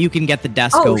quickly you can get the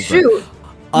desk over. Oh, shoot!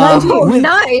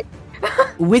 Nice!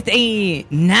 With a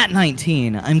nat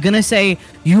 19, I'm gonna say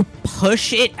you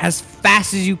push it as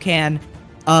fast as you can.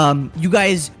 You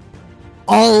guys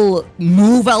all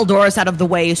move Eldorus out of the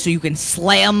way so you can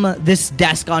slam this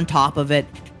desk on top of it.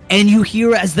 And you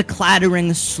hear as the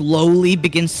clattering slowly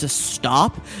begins to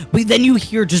stop, but then you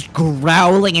hear just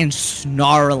growling and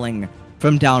snarling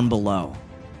from down below.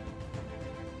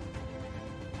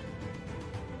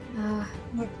 Oh,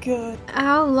 God.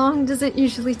 How long does it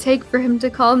usually take for him to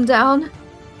calm down?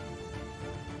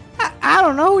 I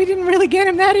don't know. We didn't really get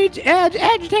him that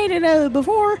agitated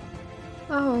before.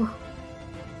 Oh.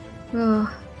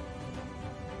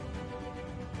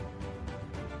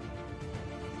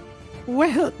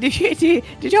 Well,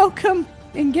 did y'all come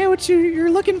and get what you're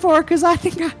looking for? Because I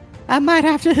think I might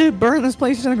have to burn this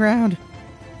place to the ground.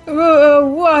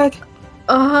 What?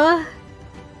 Uh-huh.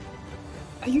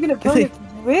 Are you gonna burn it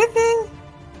with it?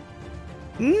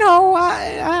 No,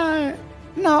 I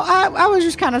was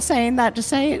just kind of saying that to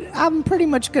say it. I'm pretty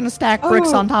much gonna stack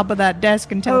bricks on top of that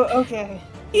desk until... Oh, okay.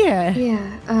 Yeah. Yeah,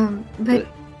 but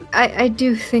I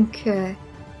do think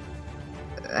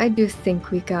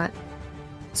we got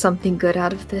something good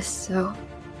out of this, so...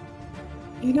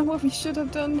 You know what we should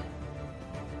have done?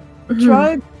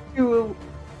 Tried to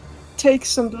take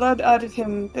some blood out of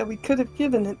him that we could have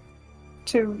given it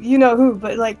to you-know-who,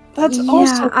 but, that's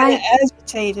also kind of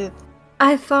agitated.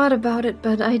 I thought about it,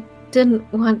 but I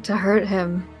didn't want to hurt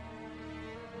him.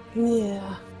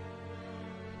 Yeah.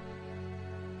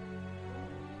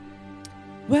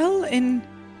 Well, in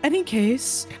any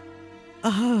case,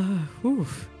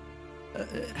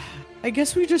 I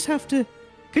guess we just have to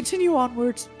continue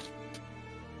onwards.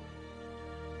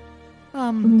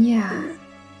 Yeah.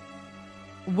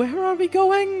 Where are we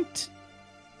going?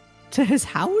 To his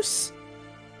house?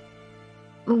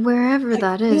 Wherever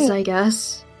that is, I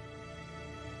guess.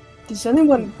 Does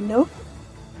anyone know?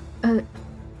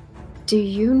 Do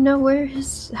you know where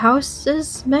his house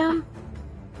is, ma'am?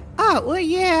 Oh, well,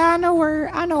 yeah, I know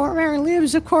where Mary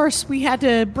lives. Of course, we had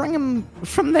to bring him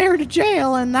from there to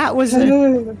jail, and that was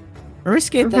a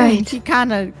risky thing. Right. He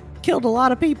kind of killed a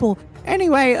lot of people.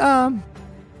 Anyway,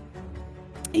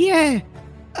 yeah,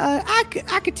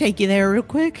 I could take you there real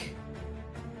quick.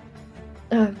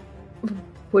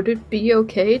 Would it be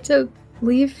okay to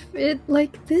leave it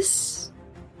like this?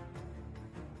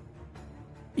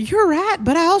 You're right,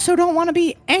 but I also don't want to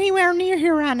be anywhere near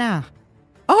here right now.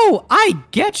 Oh, I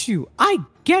get you. I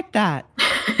get that.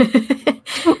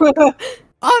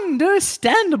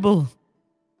 Understandable.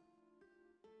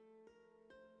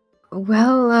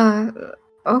 Well,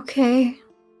 okay.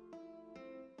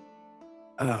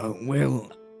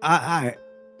 Well, I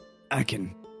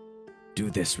can do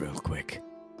this real quick.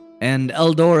 And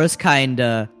Eldorus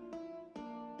kinda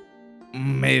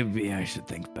Maybe I should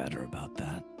think better about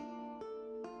that.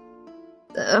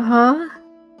 Huh?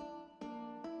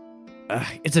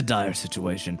 It's a dire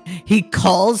situation. He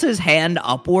calls his hand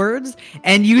upwards,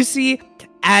 and you see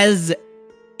as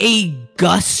a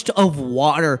gust of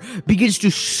water begins to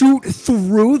shoot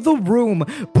through the room,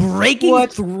 breaking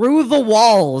through the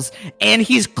walls, and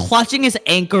he's clutching his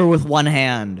anchor with one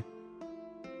hand.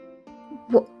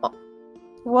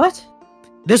 What?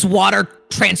 This water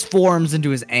transforms into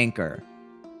his anchor.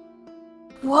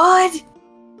 What?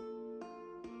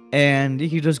 And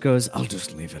he just goes, I'll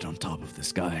just leave it on top of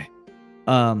this guy.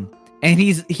 And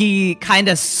he kind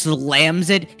of slams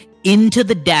it into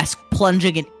the desk,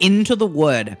 plunging it into the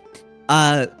wood,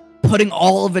 putting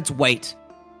all of its weight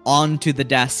onto the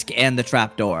desk and the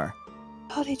trapdoor.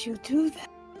 How did you do that?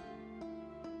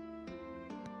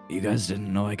 You guys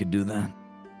didn't know I could do that?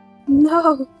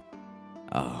 No.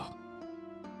 Oh.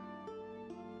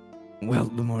 Well,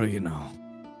 the more you know.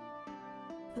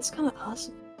 That's kind of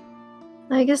awesome.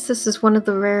 I guess this is one of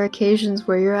the rare occasions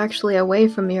where you're actually away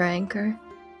from your anchor.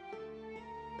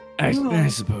 I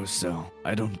suppose so.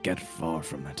 I don't get far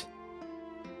from it.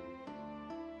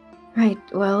 Right,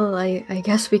 well, I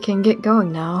guess we can get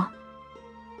going now.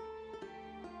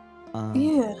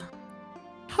 Yeah.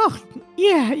 Oh,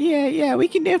 yeah, we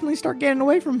can definitely start getting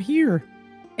away from here.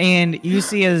 And you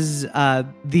see as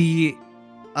the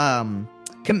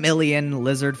chameleon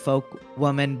lizard folk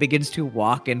woman begins to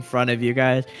walk in front of you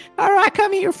guys. All right,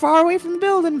 come here, far away from the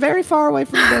building, very far away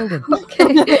from the building.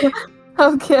 Okay.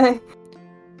 Okay.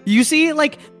 You see,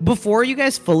 like, before you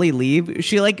guys fully leave,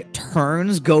 she, like,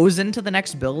 turns, goes into the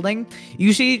next building.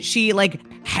 You see, she, like,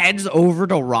 heads over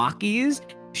to Rocky's.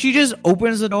 She just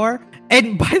opens the door.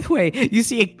 And, by the way, you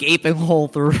see a gaping hole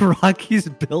through Rocky's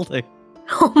building.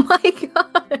 Oh, my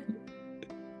God.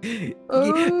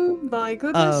 Oh, my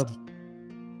goodness.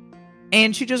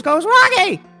 And she just goes,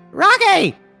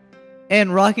 Rocky!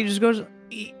 And Rocky just goes,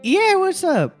 yeah, what's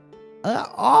up?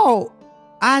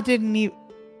 I didn't even...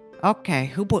 Okay,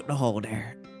 who put the hole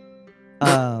there?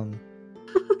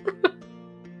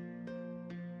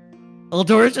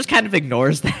 Eldora just kind of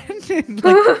ignores that and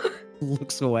like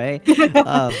looks away.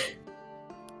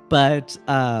 But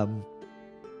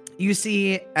you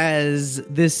see as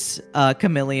this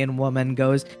chameleon woman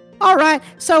goes, all right,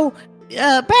 so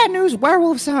bad news,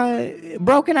 werewolves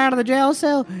broken out of the jail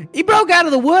cell. He broke out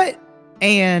of the what?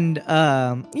 And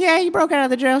yeah, he broke out of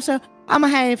the jail cell. I'm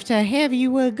gonna have to have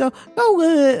you go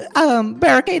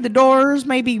barricade the doors,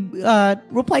 maybe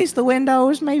replace the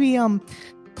windows, maybe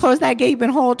close that gaping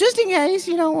hole, just in case,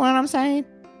 you know what I'm saying?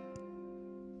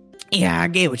 Yeah, I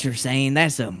get what you're saying.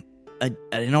 That's an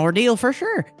ordeal for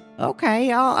sure.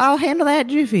 Okay, I'll handle that,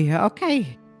 Jiffy.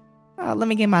 Okay, let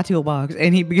me get my toolbox.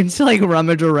 And he begins to like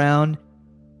rummage around,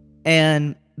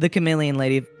 and the chameleon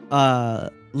lady,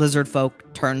 lizard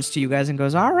folk, turns to you guys and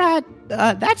goes, "All right,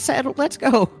 that's settled. Let's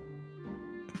go."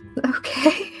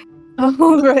 Okay.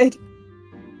 All right.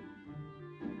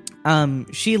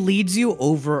 She leads you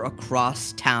over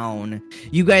across town.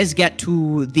 You guys get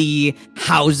to the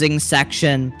housing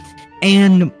section,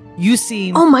 and you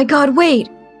see... Oh my God, wait!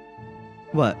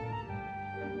 What?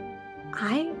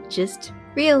 I just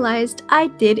realized I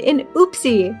did an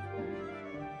oopsie.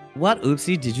 What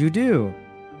oopsie did you do?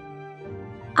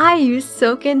 I used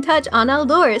Soak and Touch on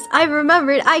Eldorus. I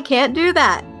remembered I can't do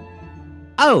that.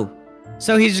 Oh!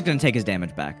 So he's just gonna take his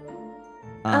damage back.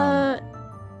 Well,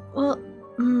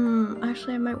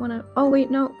 actually I might wanna... Oh, wait,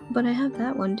 no, but I have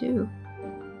that one too.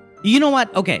 You know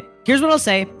what? Okay, here's what I'll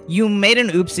say. You made an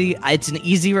oopsie. It's an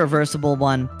easy reversible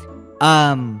one.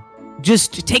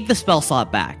 Just take the spell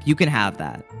slot back. You can have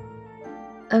that.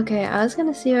 Okay, I was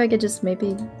gonna see if I could just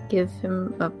maybe give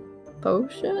him a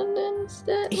potion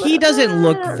instead. He doesn't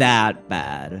look that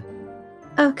bad.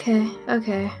 Okay.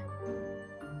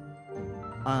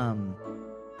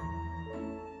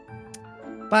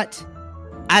 But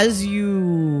as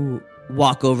you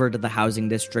walk over to the housing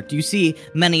district, you see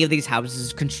many of these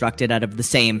houses constructed out of the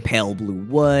same pale blue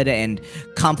wood and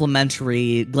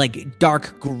complementary, like,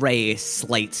 dark gray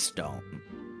slate stone.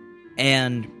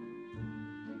 And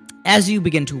as you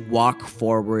begin to walk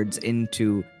forwards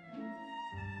into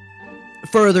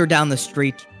further down the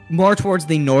street, more towards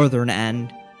the northern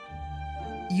end,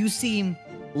 you see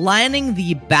lining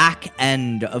the back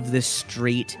end of this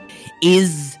street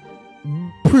is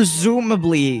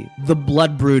presumably the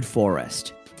Bloodbrood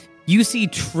Forest. You see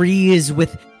trees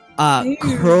with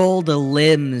curled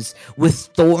limbs with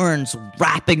thorns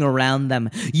wrapping around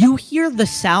them. You hear the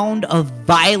sound of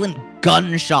violent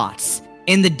gunshots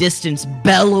in the distance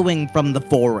bellowing from the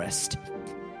forest.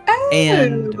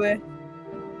 And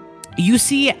you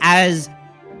see as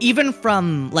even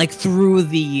from like through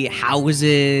the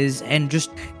houses and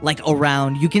just like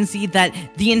around, you can see that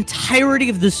the entirety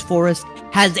of this forest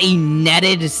has a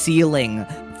netted ceiling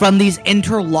from these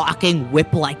interlocking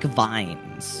whip-like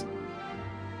vines.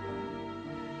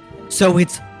 So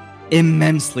it's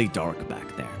immensely dark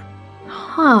back there.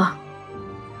 Huh.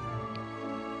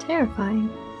 Terrifying.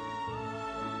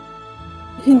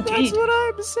 Indeed. That's what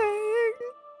I'm saying.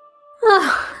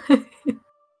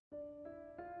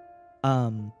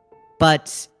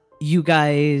 But you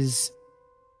guys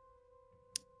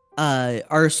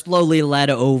are slowly led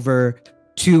over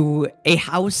to a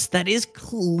house that is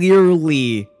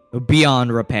clearly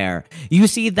beyond repair. You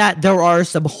see that there are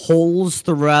some holes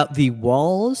throughout the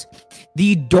walls.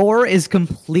 The door is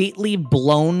completely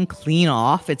blown clean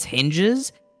off its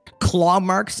hinges. Claw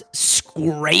marks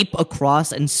scrape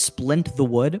across and splint the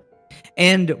wood.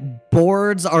 And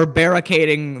boards are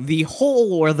barricading the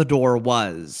hole where the door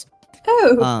was.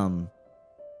 Oh.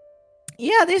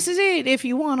 Yeah, this is it if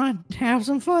you want to have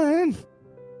some fun.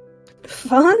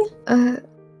 Fun?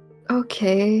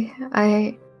 Okay.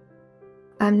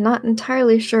 I'm not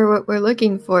entirely sure what we're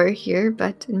looking for here,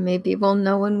 but maybe we'll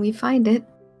know when we find it.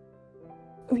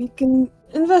 We can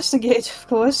investigate, of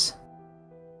course.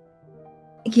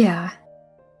 Yeah.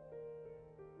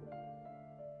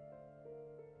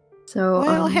 So,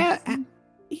 well, have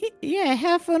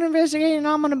fun investigating.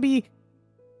 I'm gonna be,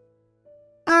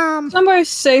 somewhere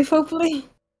safe, hopefully.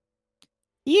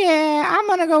 Yeah, I'm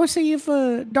gonna go see if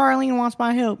Darlene wants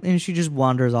my help, and she just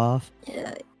wanders off.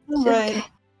 Yeah. All right.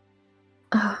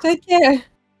 Okay. Take care.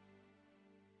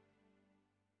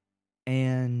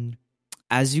 And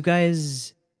as you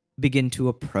guys begin to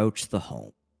approach the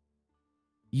home,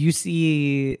 you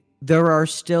see there are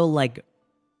still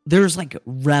there's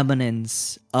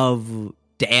remnants of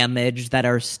damage that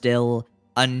are still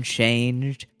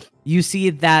unchanged. You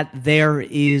see that there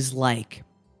is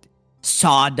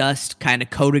sawdust kind of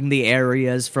coating the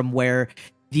areas from where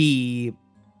the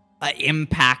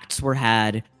impacts were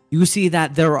had. You see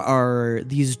that there are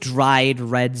these dried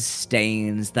red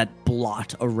stains that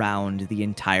blot around the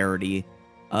entirety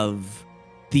of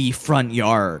the front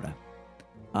yard.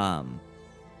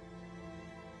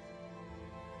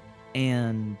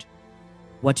 And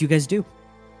what do you guys do?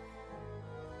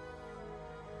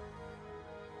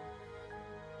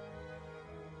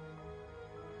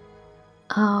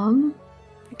 We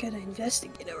gotta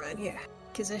investigate around here,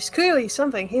 because there's clearly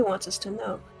something he wants us to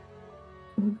know.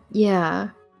 Yeah.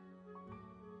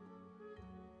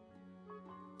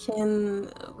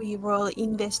 Can we roll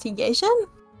investigation?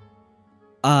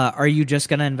 Are you just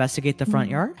gonna investigate the front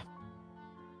yard?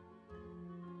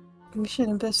 We should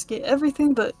investigate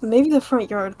everything, but maybe the front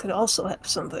yard could also have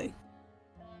something.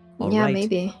 Yeah,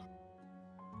 maybe.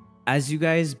 As you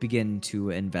guys begin to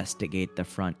investigate the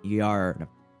front yard,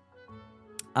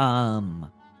 roll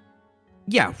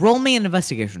me an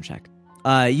investigation check.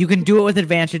 You can do it with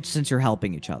advantage since you're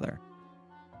helping each other.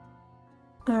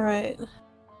 Alright.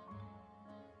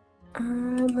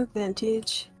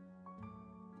 Advantage.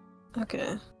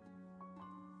 Okay.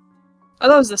 Oh,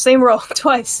 that was the same roll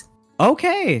twice.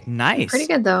 Okay, nice. Pretty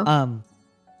good, though.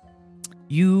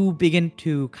 You begin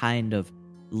to kind of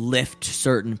lift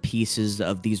certain pieces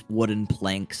of these wooden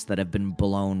planks that have been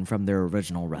blown from their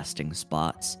original resting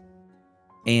spots.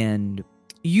 And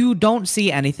you don't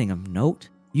see anything of note.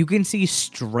 You can see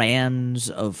strands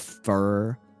of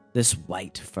fur, this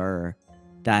white fur,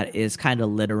 that is kind of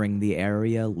littering the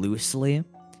area loosely,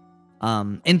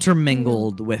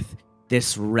 intermingled with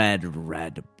this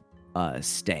red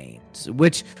stains,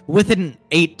 which with an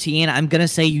 18, I'm gonna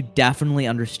say you definitely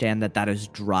understand that is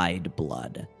dried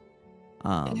blood.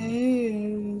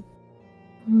 Things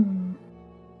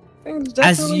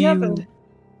definitely happened.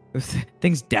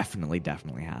 Things definitely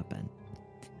happen.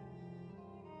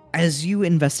 As you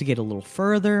investigate a little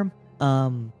further,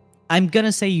 I'm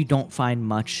gonna say you don't find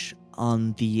much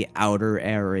on the outer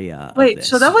area. Wait,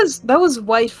 so that was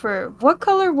white fur. What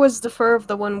color was the fur of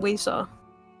the one we saw?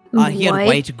 He had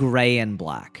white, gray, and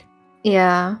black.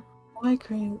 Yeah. White,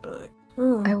 gray, and black.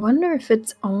 I wonder if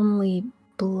it's only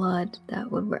blood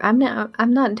that would work. I'm not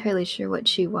entirely sure what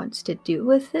she wants to do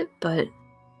with it, but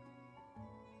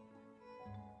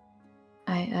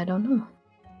I don't know.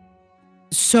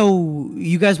 So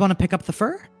you guys want to pick up the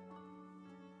fur?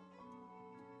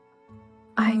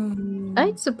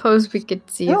 I suppose we could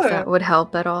see if that would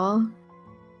help at all.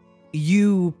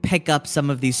 You pick up some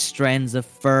of these strands of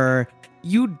fur.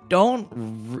 You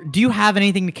don't... Do you have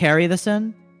anything to carry this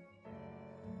in?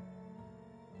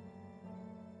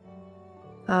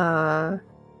 I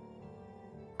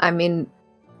mean,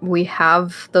 we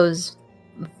have those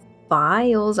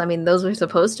vials. I mean, those were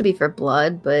supposed to be for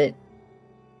blood, but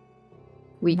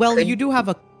you do have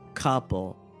a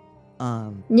couple.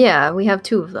 Yeah, we have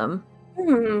 2 of them.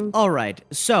 All right,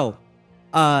 so,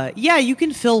 you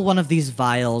can fill one of these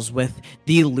vials with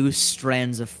the loose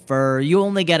strands of fur. You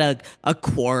only get a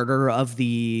quarter of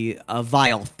the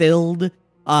vial filled.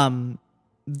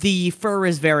 The fur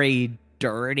is very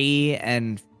dirty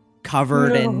and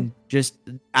covered in just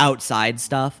outside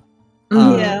stuff.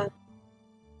 Yeah.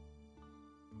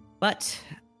 But,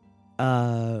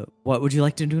 what would you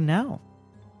like to do now?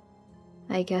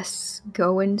 I guess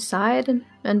go inside and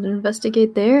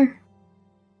investigate there.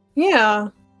 Yeah.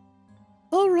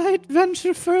 All right,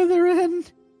 venture further in.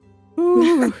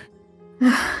 Ooh.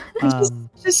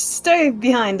 Just stay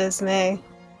behind us, May.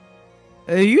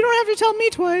 You don't have to tell me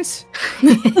twice.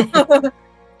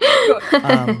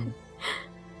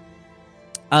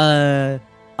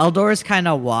 Eldorus kind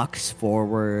of walks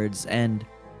forwards and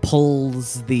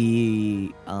pulls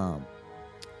the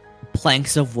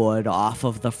planks of wood off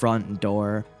of the front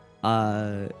door.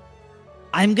 I'm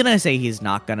gonna say he's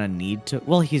not gonna need to.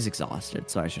 Well, he's exhausted,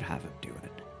 so I should have him do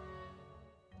it.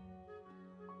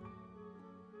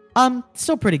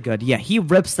 Still pretty good. Yeah, he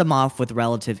rips them off with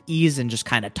relative ease and just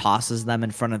kind of tosses them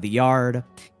in front of the yard.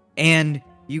 And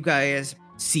you guys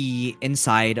see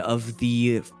inside of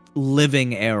the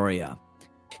living area.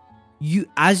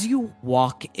 As you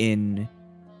walk in,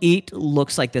 it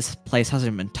looks like this place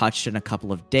hasn't been touched in a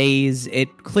couple of days.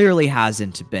 It clearly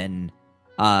hasn't been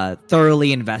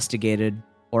thoroughly investigated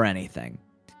or anything.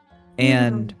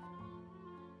 And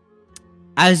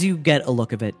as you get a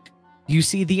look of it, you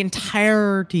see the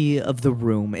entirety of the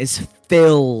room is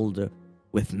filled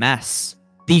with mess.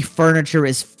 The furniture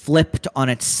is flipped on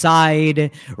its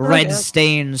side. Red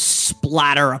stains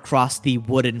splatter across the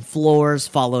wooden floors,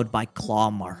 followed by claw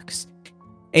marks.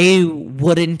 A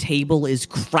wooden table is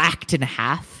cracked in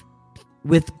half,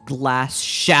 with glass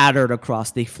shattered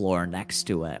across the floor next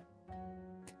to it.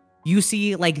 You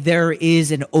see, there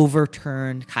is an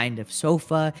overturned kind of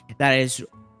sofa that is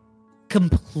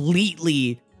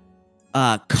completely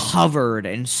covered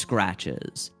in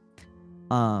scratches.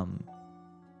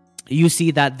 You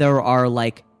see that there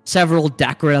are, several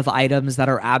decorative items that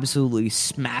are absolutely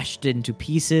smashed into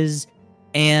pieces,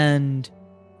 and,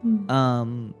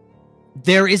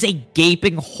 there is a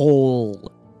gaping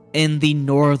hole in the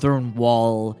northern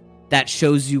wall that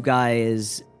shows you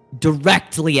guys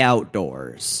directly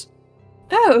outdoors.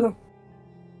 Oh.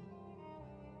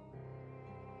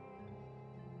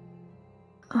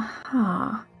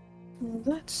 Uh-huh. Well,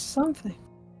 that's something.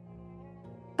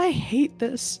 I hate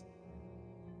this.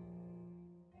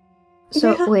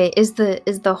 So wait, is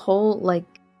the hole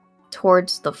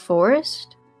towards the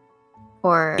forest?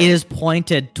 Or it is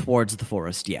pointed towards the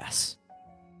forest, yes.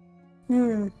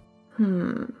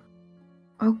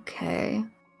 Okay.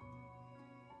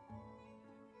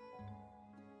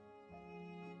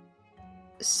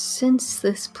 Since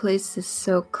this place is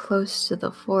so close to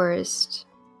the forest,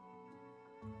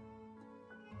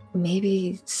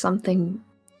 maybe something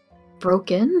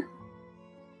broke in?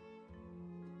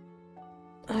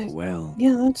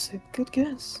 Yeah, that's a good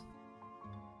guess.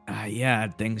 Yeah,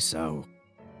 I'd think so.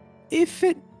 If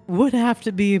it would have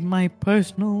to be my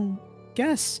personal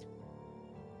guess,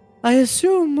 I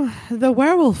assume the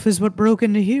werewolf is what broke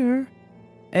into here.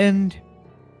 And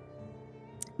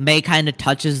May kind of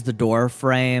touches the door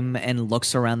frame and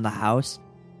looks around the house.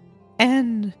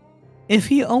 And if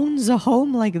he owns a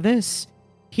home like this,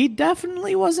 he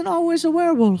definitely wasn't always a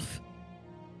werewolf.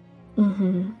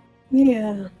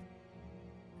 Yeah.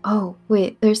 Oh,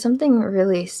 wait, there's something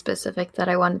really specific that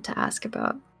I wanted to ask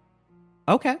about.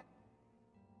 Okay.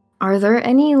 Are there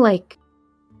any,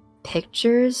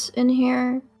 pictures in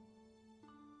here?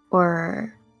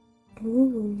 Or...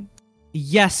 Ooh.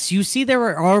 Yes, you see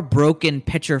there are broken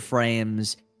picture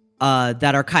frames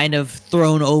that are kind of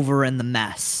thrown over in the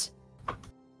mess.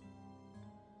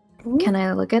 Can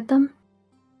I look at them?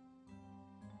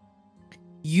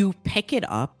 You pick it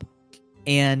up,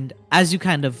 and as you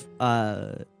kind of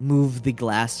move the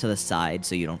glass to the side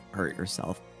so you don't hurt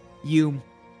yourself, you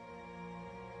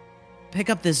pick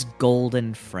up this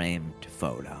golden framed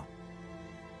photo.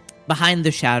 Behind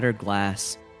the shattered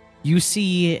glass, you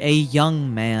see a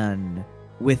young man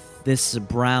with this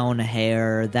brown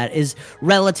hair that is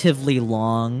relatively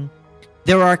long.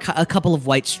 There are a couple of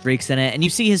white streaks in it, and you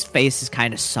see his face is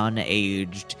kind of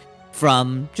sun-aged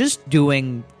from just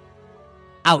doing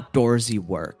outdoorsy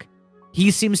work. He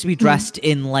seems to be dressed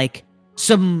in,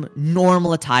 some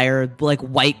normal attire,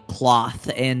 white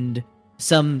cloth and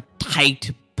some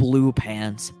tight blue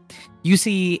pants. You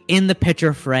see in the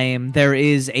picture frame, there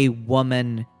is a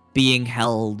woman being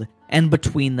held, and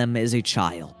between them is a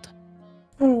child.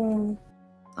 Oh.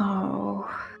 Oh.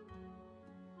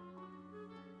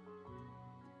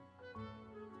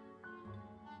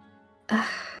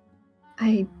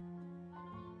 I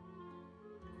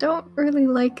don't really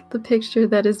like the picture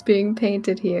that is being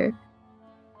painted here.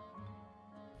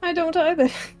 I don't either.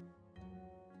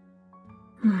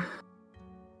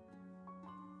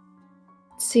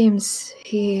 Seems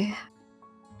he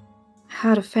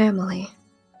had a family.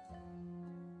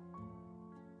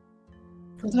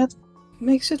 Well, that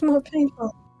makes it more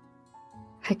painful.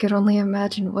 I could only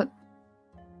imagine what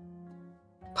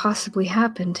possibly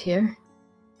happened here.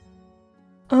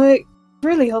 I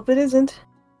really hope it isn't.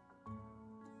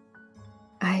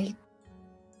 I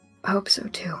hope so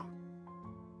too.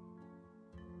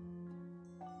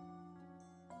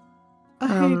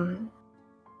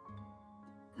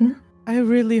 I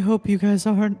really hope you guys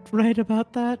aren't right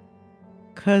about that,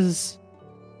 because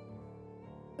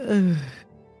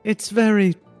it's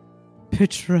very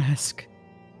picturesque.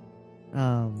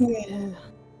 Yeah.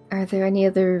 Are there any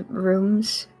other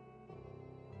rooms?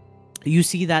 You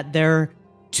see that there,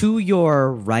 to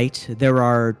your right, there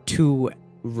are 2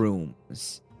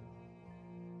 rooms.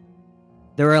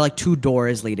 There are like 2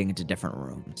 doors leading into different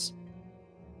rooms.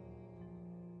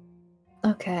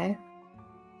 Okay.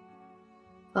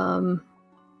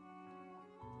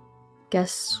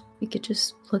 Guess we could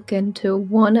just look into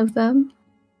one of them.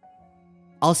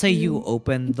 I'll say you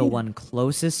open the one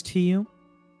closest to you.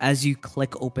 As you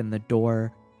click open the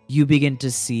door, you begin to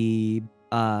see,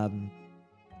 by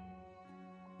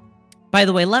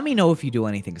the way, let me know if you do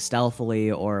anything stealthily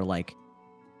or like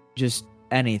just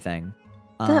anything.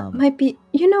 That might be,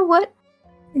 you know what?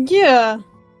 Yeah.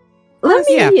 Let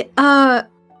me,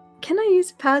 can I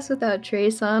use Pass Without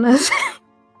Trace on us?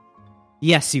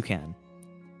 Yes, you can.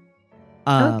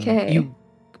 Okay. You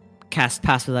cast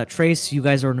Pass Without Trace. You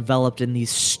guys are enveloped in these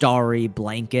starry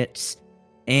blankets.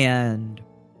 And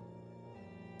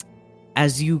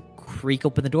as you creak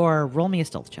open the door, roll me a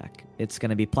stealth check. It's going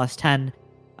to be plus 10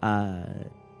 to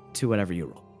whatever you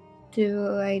roll.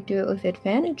 Do I do it with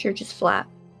advantage or just flat?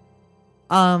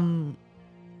 Well,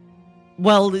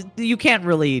 you can't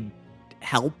really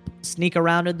help sneak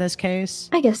around in this case.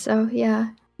 I guess so, yeah.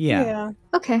 Yeah.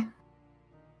 Okay.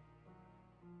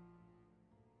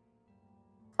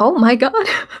 Oh my god.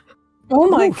 Oh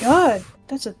my god.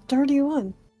 That's a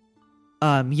 31.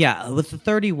 Yeah, with the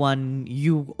 31,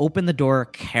 you open the door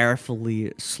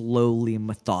carefully, slowly,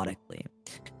 methodically.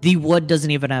 The wood doesn't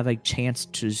even have a chance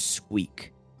to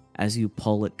squeak as you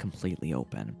pull it completely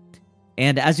open.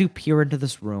 And as you peer into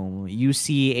this room, you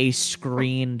see a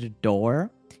screened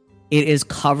door. It is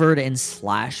covered in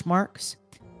slash marks,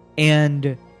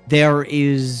 and there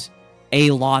is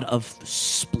a lot of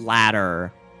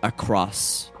splatter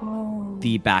across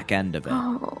the back end of it.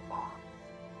 Oh.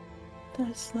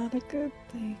 That's not a good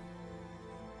thing.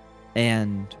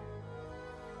 And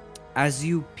as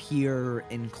you peer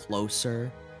in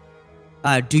closer,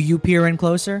 do you peer in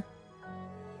closer?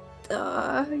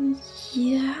 Yeah.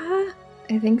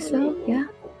 I think so, yeah.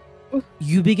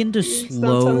 You begin to Please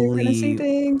don't tell me we're gonna see slowly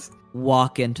things.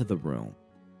 walk into the room.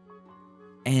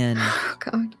 And Oh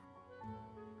god.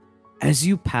 as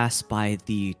you pass by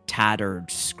the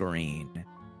tattered screen,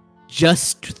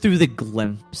 just through the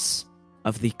glimpse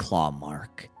of the claw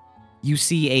mark, you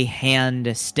see a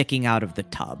hand sticking out of the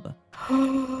tub,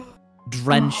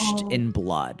 drenched in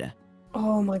blood.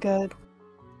 Oh my god.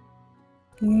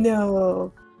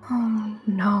 No. Oh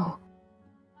no.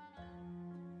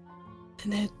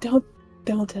 Annette, don't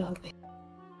tell me.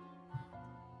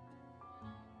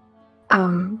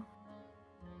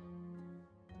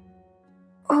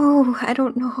 Oh, I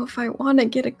don't know if I want to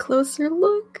get a closer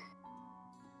look.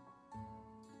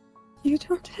 You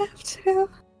don't have to.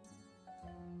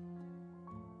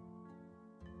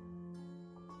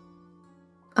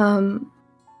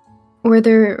 Were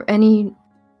there any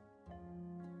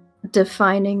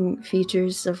defining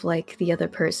features of, like, the other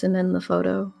person in the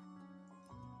photo?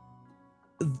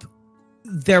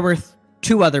 There were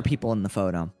 2 other people in the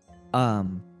photo.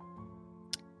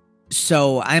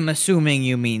 So I'm assuming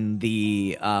you mean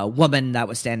the woman that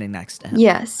was standing next to him.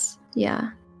 Yes,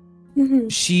 yeah. Mm-hmm.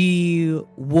 She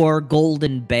wore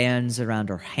golden bands around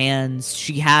her hands.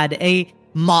 She had a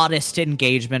modest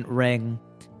engagement ring.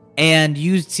 And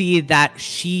you see that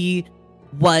she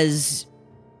was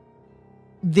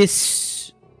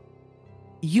this...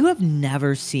 You have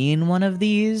never seen one of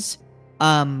these.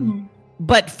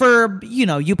 But for,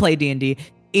 you play D&D,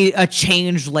 a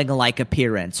changeling-like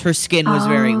appearance. Her skin was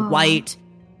very white.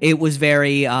 It was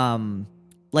very,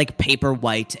 like, paper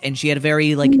white. And she had a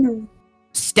very, like,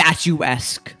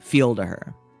 statuesque feel to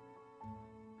her.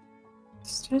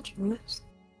 stretching this.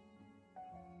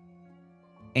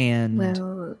 And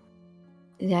well,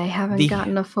 I haven't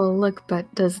gotten a full look,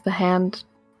 but does the hand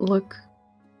look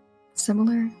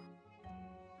similar?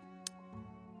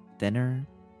 Thinner,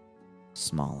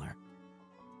 smaller.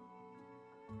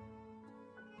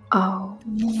 Oh.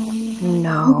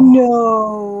 No.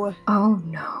 No. Oh,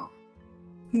 no.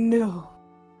 No.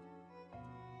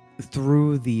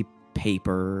 Through the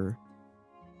paper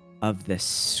of this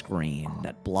screen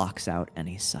that blocks out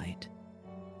any sight,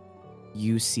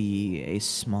 you see a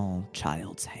small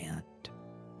child's hand.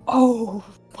 Oh,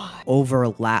 my.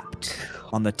 Overlapped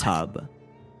on the tub.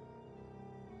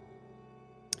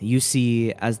 You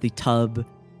see as the tub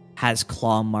has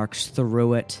claw marks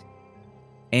through it,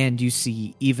 and you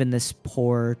see even this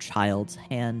poor child's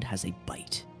hand has a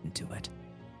bite into it.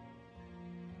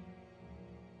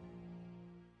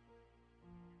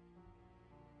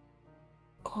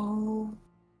 Oh,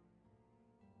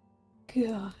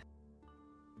 God.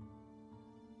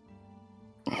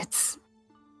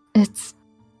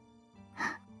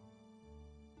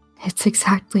 It's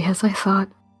exactly as I thought.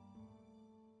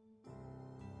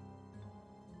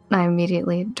 I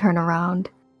immediately turn around.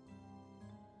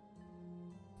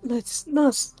 Let's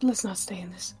not stay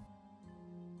in this.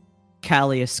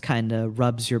 Callius kind of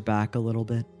rubs your back a little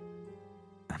bit.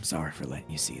 I'm sorry for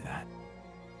letting you see that.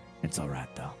 It's all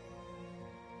right, though.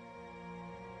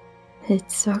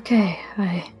 It's okay.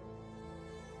 I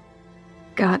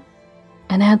got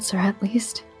an answer, at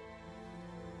least.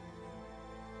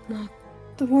 Not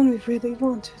the one we really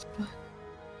wanted, but...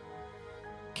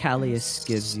 Callius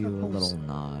gives you a little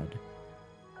nod.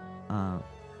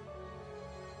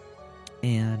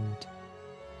 And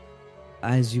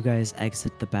as you guys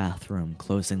exit the bathroom,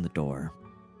 closing the door,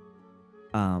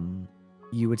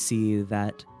 you would see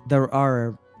that there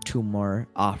are two more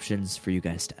options for you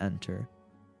guys to enter.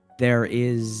 There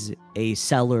is a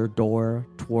cellar door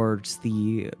towards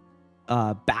the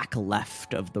back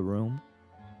left of the room.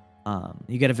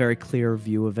 You get a very clear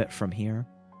view of it from here.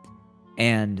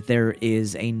 And there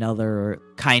is another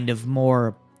kind of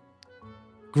more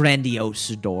grandiose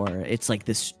door. It's like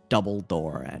this double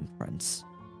door entrance.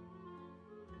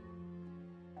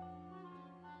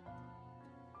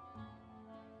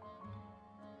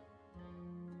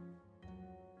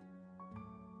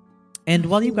 And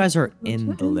while you guys are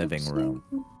in the living room,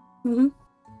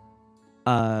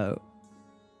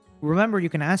 remember you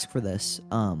can ask for this,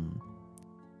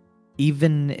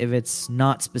 even if it's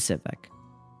not specific.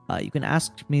 You can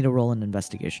ask me to roll an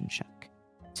investigation check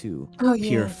to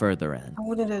peer further in. I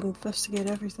wanted to investigate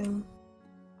everything.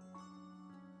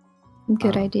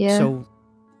 Good idea. So,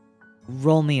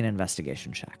 roll me an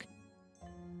investigation check.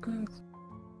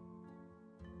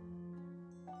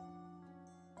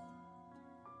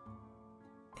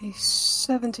 A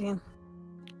 17.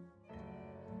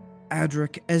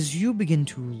 Adric, as you begin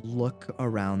to look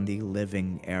around the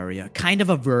living area, kind of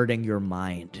averting your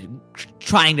mind,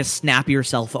 trying to snap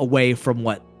yourself away from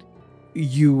what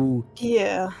you're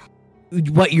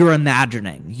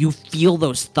imagining, you feel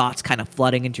those thoughts kind of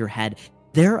flooding into your head.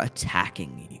 They're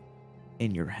attacking you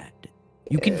in your head.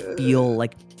 You can feel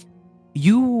like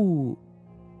you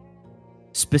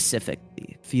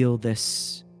specifically feel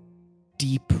this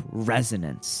deep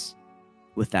resonance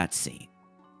with that scene.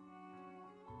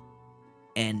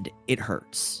 And it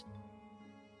hurts.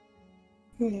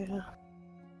 Yeah.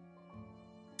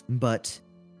 But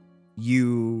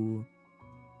you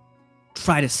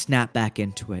try to snap back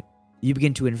into it. You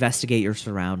begin to investigate your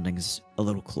surroundings a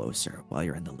little closer while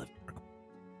you're in the living room.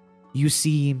 You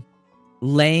see,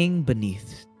 laying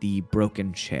beneath the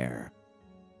broken chair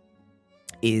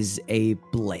is a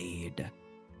blade.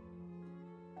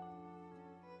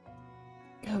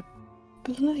 A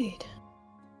blade?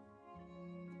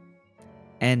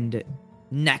 And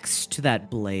next to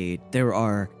that blade, there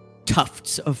are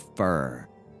tufts of fur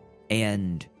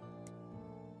and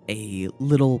a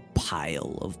little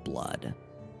pile of blood.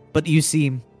 But you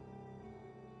see,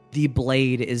 the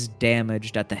blade is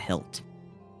damaged at the hilt.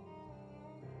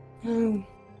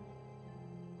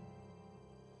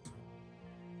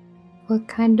 What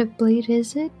kind of blade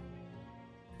is it?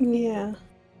 Yeah.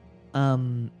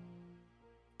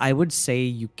 I would say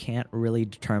you can't really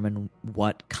determine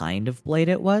what kind of blade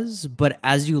it was, but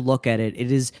as you look at it,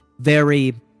 it is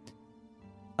very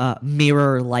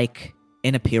mirror-like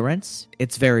in appearance.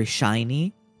 It's very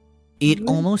shiny. It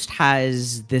almost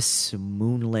has this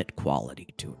moonlit quality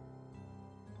to it.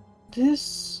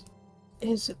 This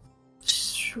is a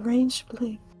strange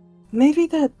blade. Maybe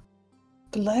that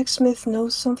blacksmith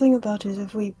knows something about it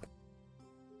if we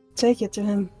take it to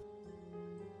him.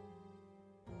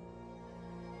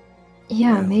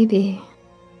 Yeah, maybe.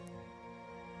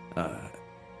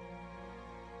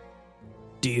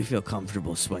 Do you feel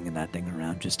comfortable swinging that thing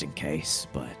around just in case?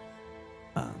 But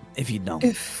if you don't...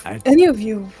 If any of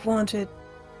you want it,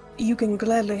 you can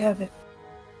gladly have it.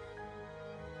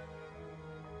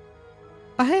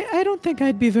 I don't think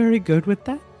I'd be very good with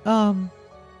that.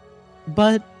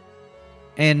 But...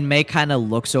 And May kind of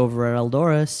looks over at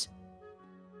Eldoris.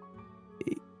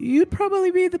 You'd probably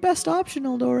be the best option,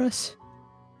 Eldoris.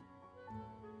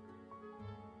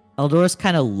 Eldoris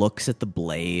kind of looks at the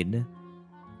blade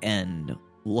and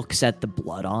looks at the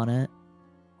blood on it,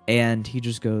 and he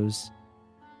just goes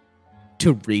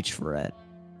to reach for it.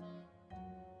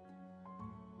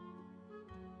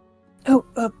 Oh,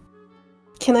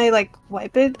 can I, like,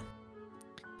 wipe it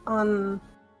on...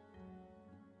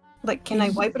 Like, can I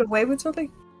wipe it away with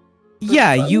something?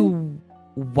 Yeah, you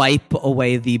wipe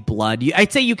away the blood.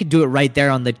 I'd say you could do it right there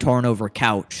on the torn-over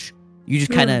couch. You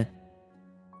just kind of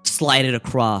slide it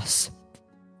across,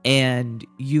 and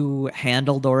you hand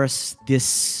Eldoris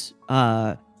this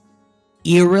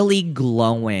eerily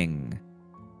glowing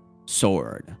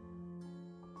sword.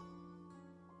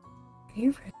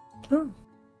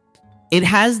 It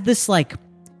has this, like,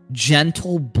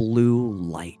 gentle blue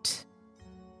light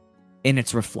in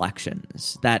its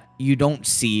reflections that you don't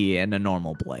see in a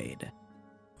normal blade.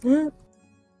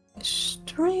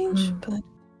 Strange, but...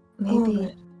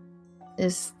 Maybe...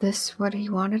 Is this what he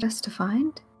wanted us to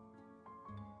find?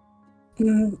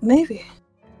 Maybe.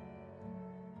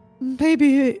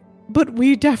 Maybe, but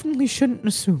we definitely shouldn't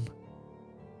assume.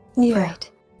 Yeah,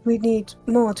 right. We need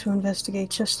more to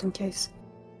investigate just in case.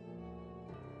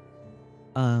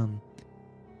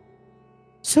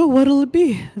 So what'll it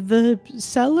be? The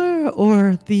cellar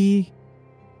or the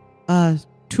 2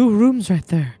 rooms right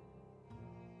there?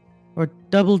 Or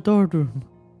double-doored room?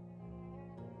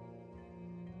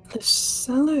 The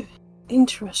cellar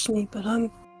interests me, but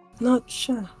I'm not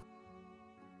sure.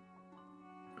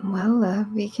 Well,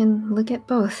 we can look at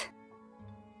both.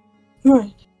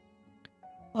 Right.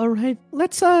 All right,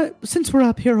 let's, since we're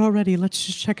up here already, let's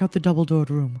just check out the double-doored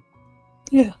room.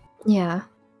 Yeah. Yeah.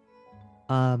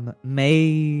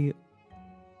 May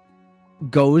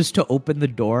goes to open the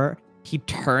door. He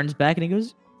turns back and he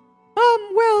goes,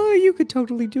 well, you could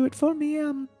totally do it for me,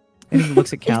 And he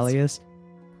looks at Callius.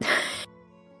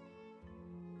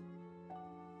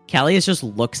 Callius just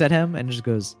looks at him and just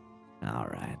goes, all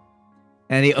right.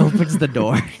 And he opens the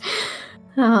door.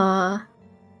 Aww.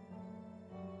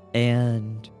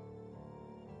 And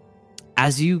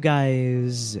as you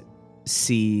guys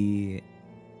see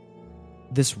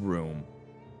this room,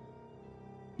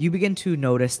 you begin to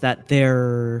notice that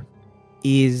there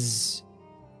is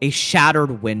a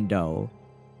shattered window.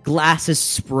 Glass is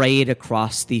sprayed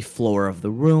across the floor of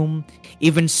the room,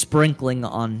 even sprinkling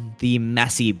on the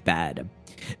messy bed.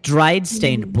 Dried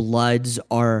stained bloods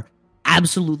are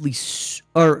absolutely...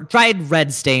 or dried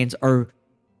red stains are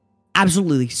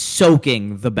absolutely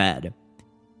soaking the bed.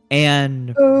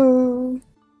 And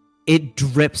it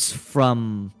drips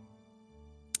from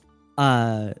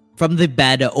the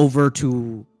bed over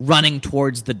to running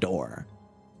towards the door.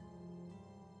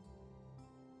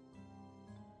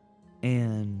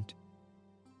 And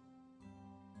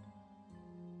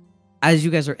as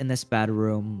you guys are in this bad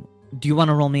room, do you want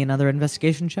to roll me another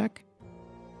investigation check?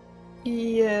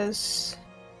 Yes.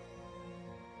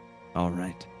 All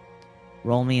right.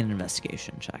 Roll me an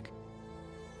investigation check.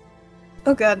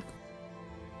 Oh, God.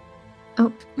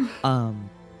 Oh.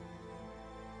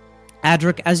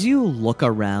 Adric, as you look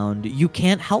around, you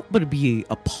can't help but be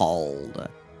appalled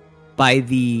by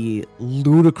the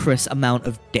ludicrous amount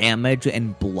of damage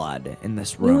and blood in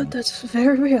this room. No, that's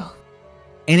very real.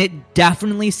 And it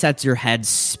definitely sets your head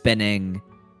spinning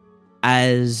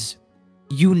as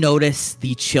you notice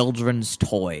the children's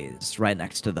toys right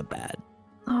next to the bed.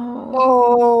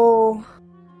 Oh.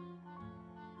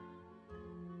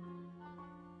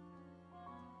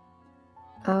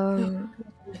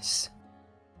 Goodness.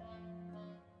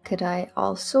 Could I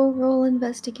also roll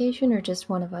investigation, or just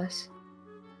one of us?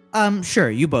 Sure,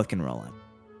 you both can roll it.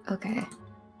 Okay.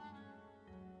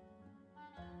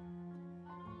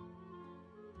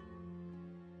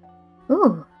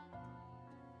 Ooh.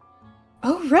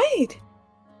 Oh, right.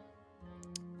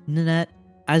 Nanette,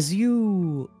 as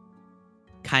you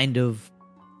kind of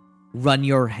run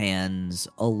your hands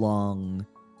along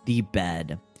the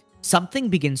bed, something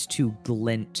begins to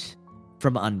glint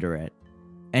from under it,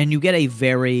 and you get a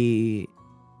very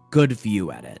good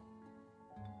view at it.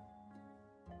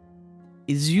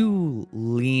 As you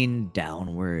lean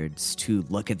downwards to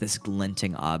look at this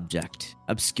glinting object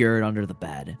obscured under the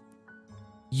bed,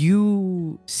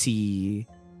 you see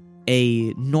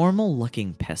a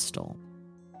normal-looking pistol.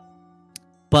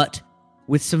 But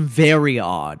with some very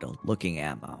odd looking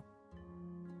ammo.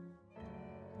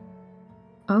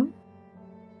 Oh?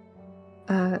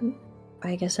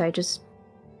 I guess I just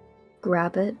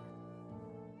grab it.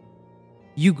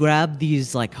 You grab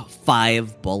these,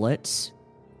 5 bullets,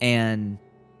 and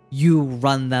you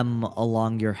run them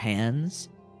along your hands,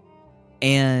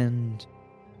 and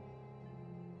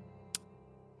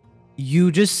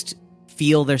you just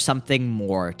feel there's something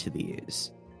more to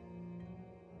these.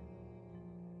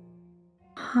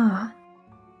 Huh.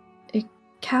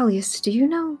 Callius, do you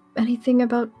know anything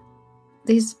about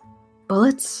these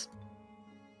bullets?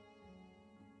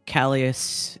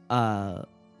 Callius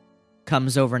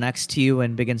comes over next to you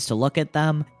and begins to look at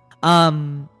them.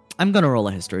 I'm gonna roll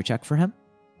a history check for him.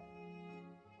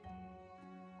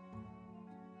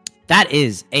 That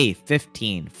is a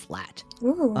 15 flat.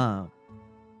 Ooh.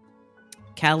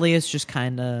 Callius just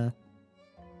kind of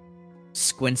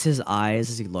squints his eyes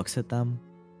as he looks at them.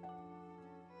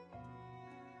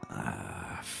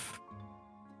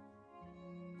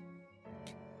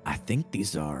 I think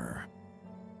these are...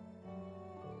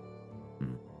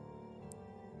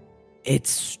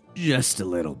 It's just a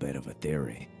little bit of a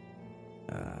theory.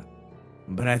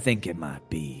 But I think it might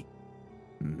be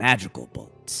magical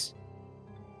bullets.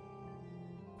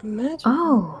 Magic.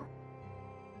 Oh.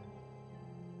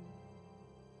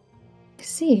 I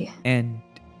see. And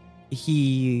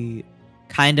he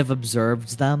kind of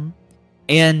observes them.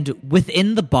 And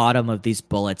within the bottom of these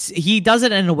bullets, he does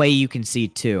it in a way you can see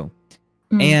too.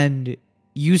 And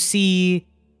you see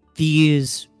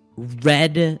these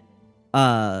red,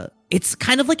 it's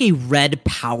kind of like a red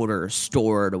powder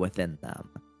stored within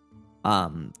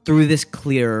them, through this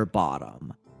clear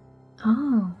bottom.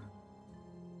 Oh.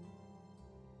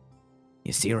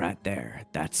 You see right there,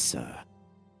 that's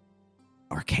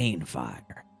arcane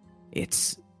fire.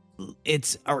 It's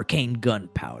arcane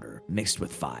gunpowder mixed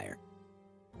with fire.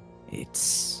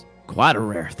 It's quite a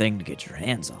rare thing to get your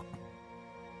hands on,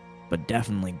 but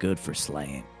definitely good for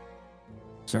slaying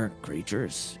certain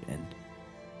creatures, and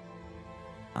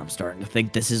I'm starting to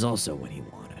think this is also what he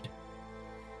wanted.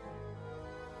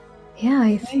 Yeah,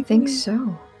 I think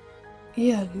so.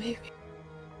 Yeah, maybe.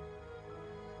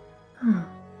 Huh.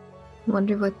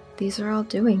 Wonder what these are all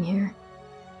doing here.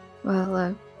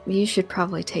 Well, you should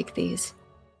probably take these.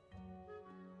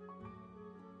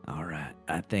 All right,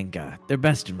 I think they're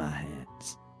best in my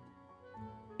hands.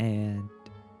 And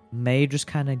May just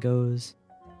kind of goes,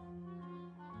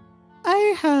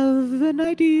 I have an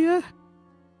idea,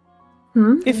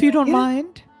 if you don't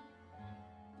mind.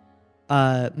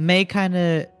 May kind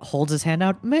of holds his hand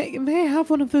out. May I have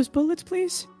one of those bullets,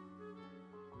 please?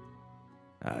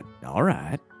 All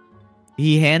right.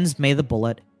 He hands May the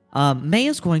bullet. May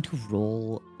is going to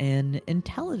roll an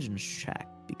intelligence check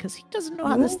because he doesn't know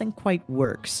how this thing quite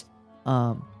works.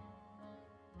 But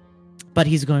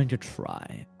he's going to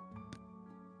try.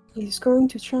 He's going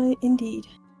to try indeed.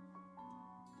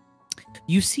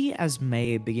 You see as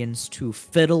May begins to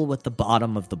fiddle with the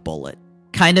bottom of the bullet,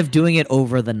 kind of doing it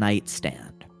over the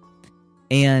nightstand.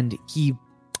 And he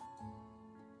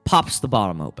pops the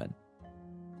bottom open.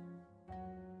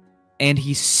 And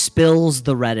he spills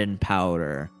the reddened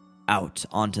powder out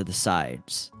onto the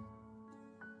sides.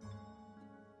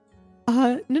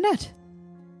 Nanette,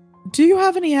 do you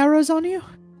have any arrows on you?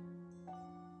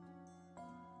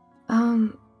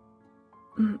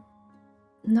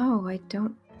 No, I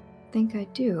don't think I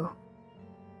do.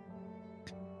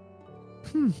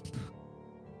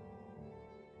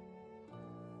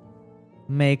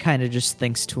 May kind of just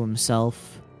thinks to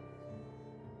himself.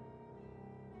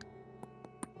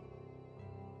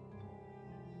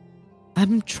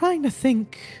 I'm trying to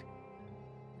think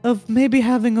of maybe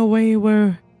having a way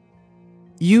where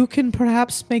you can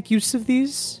perhaps make use of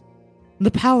these.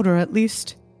 The powder, at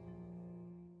least.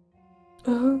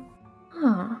 Huh.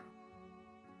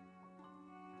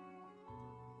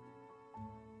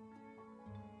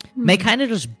 May kind of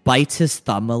just bites his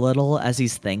thumb a little as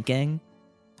he's thinking.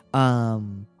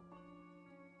 Would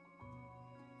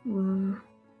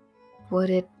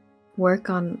it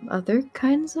work on other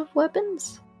kinds of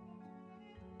weapons?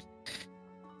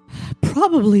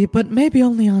 Probably, but maybe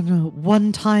only on a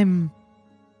one-time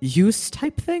use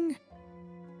type thing.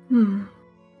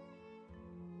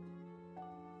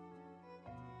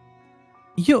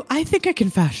 Yo, I think I can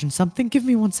fashion something. Give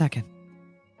me 1 second.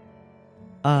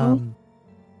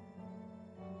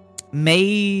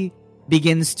 May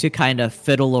begins to kind of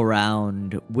fiddle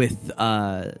around with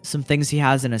some things he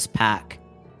has in his pack.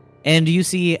 And you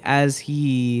see as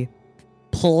he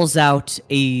pulls out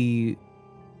a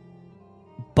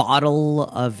bottle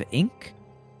of ink,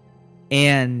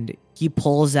 and he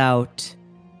pulls out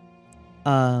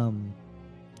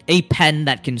a pen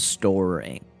that can store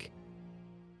ink.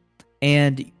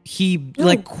 And he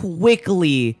like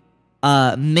quickly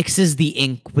mixes the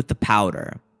ink with the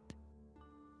powder.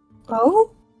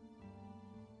 Oh?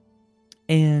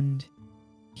 And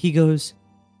he goes,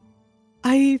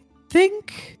 I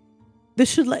think this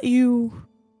should let you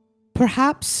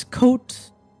perhaps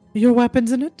coat your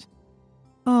weapons in it.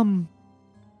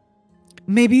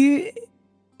 Maybe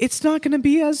it's not going to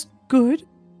be as good,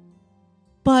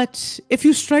 but if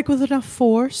you strike with enough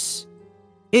force,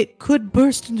 it could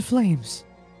burst into flames.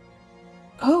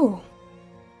 Oh.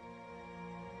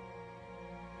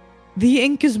 The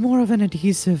ink is more of an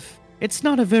adhesive. It's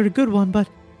not a very good one, but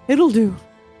it'll do.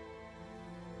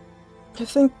 I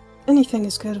think anything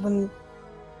is good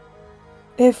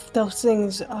if those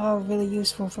things are really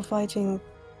useful for fighting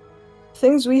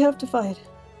things we have to fight.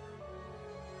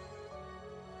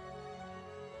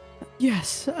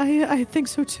 Yes, I think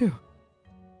so too.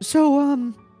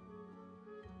 So,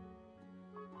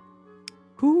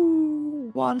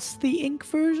 who wants the ink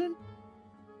version?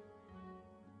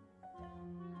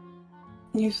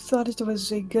 You thought it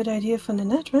was a good idea for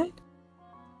Nanette, right?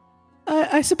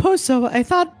 I suppose so. I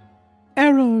thought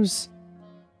arrows,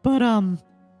 but,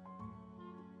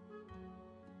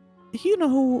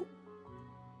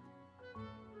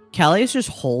 Callius just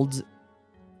holds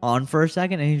on for a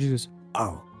second and he just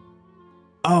goes,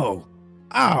 Oh.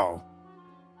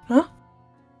 Huh?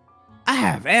 I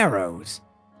have arrows.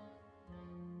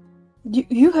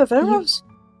 You have arrows?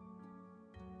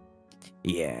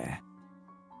 Yeah.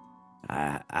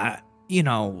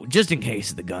 Just in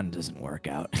case the gun doesn't work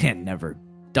out, and never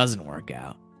doesn't work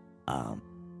out,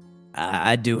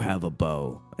 I do have a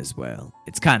bow as well.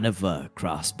 It's kind of a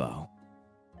crossbow.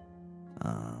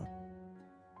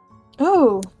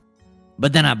 Oh.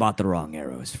 But then I bought the wrong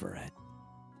arrows for it.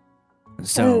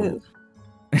 So,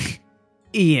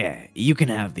 yeah, you can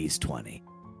have these 20.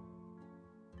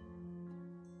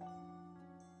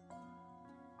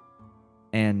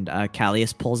 And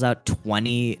Callius pulls out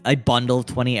a bundle of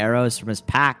 20 arrows from his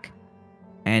pack,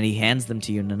 and he hands them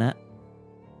to you, Nanette.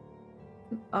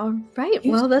 All right,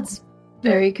 well, that's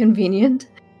very convenient.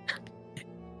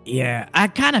 Yeah, I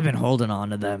kind of been holding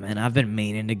on to them, and I've been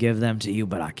meaning to give them to you,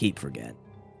 but I keep forgetting.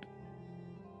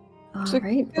 All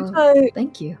right, well,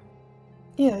 thank you.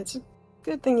 Yeah, it's a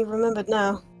good thing you remembered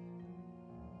now.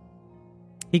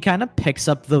 He kind of picks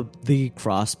up the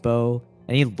crossbow,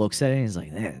 and he looks at it, and he's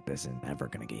like, this is never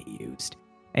going to get used.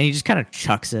 And he just kind of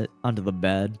chucks it onto the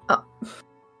bed. Oh.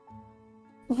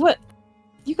 What?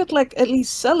 You could, at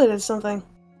least sell it or something.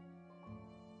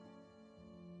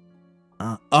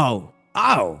 Oh.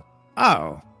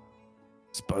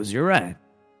 Suppose you're right.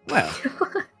 Well.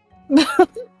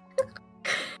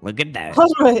 Look at that.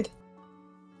 All right.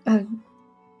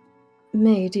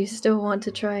 May, do you still want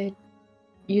to try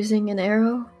using an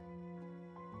arrow?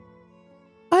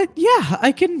 Yeah,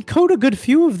 I can coat a good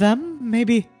few of them.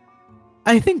 Maybe,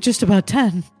 I think just about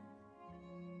 10.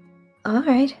 All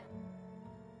right.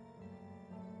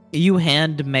 You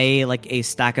hand May, a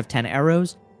stack of 10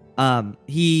 arrows.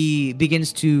 He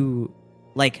begins to,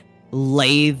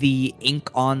 lay the ink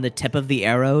on the tip of the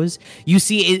arrows. You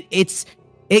see,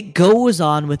 it goes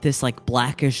on with this,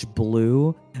 blackish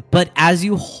blue, but as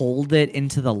you hold it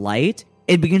into the light,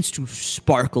 it begins to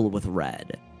sparkle with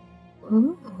red.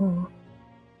 Ooh.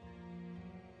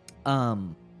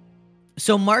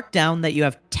 So mark down that you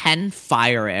have 10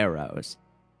 fire arrows.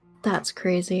 That's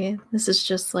crazy. This is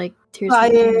just Tears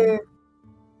fire.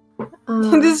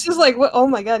 This is just what? Oh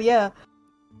my god, yeah.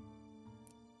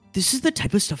 This is the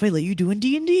type of stuff I let you do in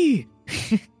D&D.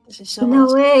 This is so no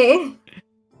awesome. way.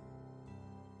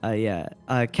 Yeah.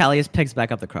 Callius picks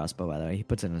back up the crossbow, by the way. He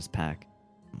puts it in his pack.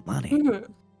 Money.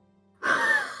 Mm-hmm.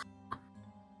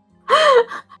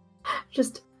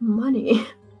 Just money.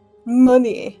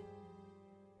 Money.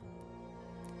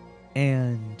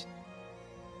 And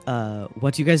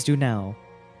what do you guys do now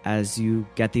as you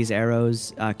get these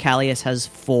arrows? Callius has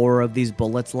 4 of these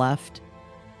bullets left.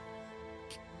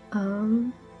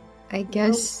 I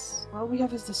guess... All we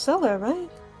have is the cellar, right?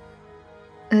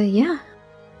 Yeah.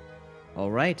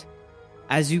 All right.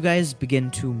 As you guys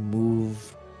begin to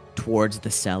move towards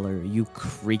the cellar, you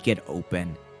creak it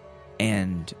open,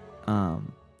 and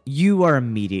you are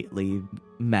immediately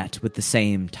met with the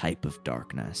same type of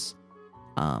darkness.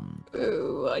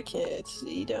 Ooh, I can't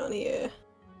see down here.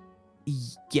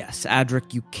 Yes,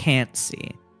 Adric, you can't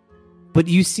see. But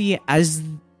you see, as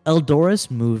Eldoris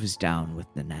moves down with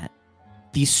Nanette,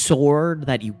 the sword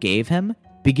that you gave him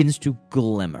begins to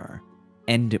glimmer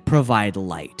and provide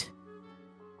light.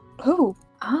 Oh,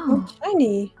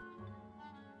 shiny.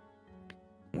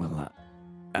 Well,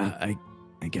 I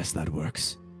guess that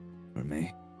works. for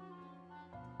me.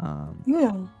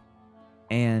 Yeah.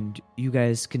 And you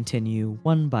guys continue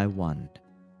one by one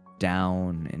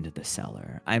down into the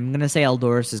cellar. I'm gonna say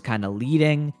Eldorus is kind of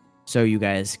leading, so you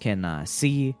guys can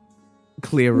see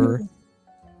clearer.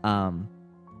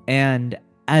 And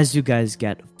as you guys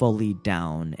get fully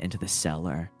down into the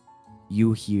cellar,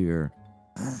 you hear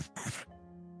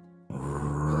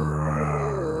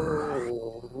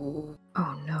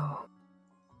Oh no.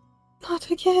 Not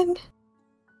again.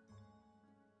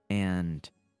 And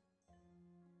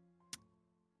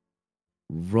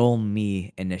roll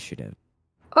me initiative.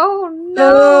 Oh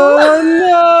no. Oh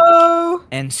no.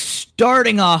 And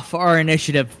starting off our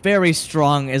initiative very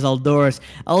strong is Eldorus.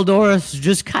 Eldorus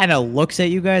just kind of looks at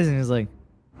you guys and is like,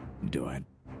 do I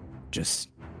just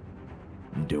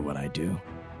do what I do?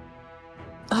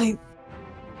 I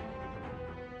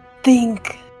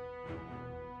think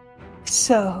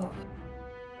so.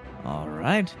 All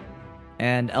right.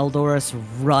 And Eldorus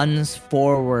runs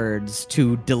forwards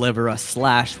to deliver a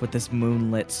slash with this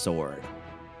moonlit sword.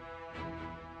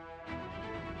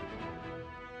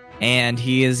 And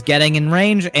he is getting in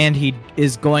range, and he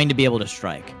is going to be able to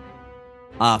strike.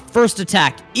 First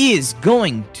attack is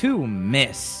going to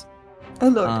miss. Oh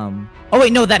lord. Oh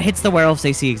wait, no, that hits the werewolf's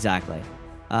AC exactly.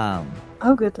 Oh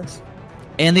goodness.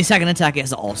 And the second attack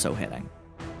is also hitting.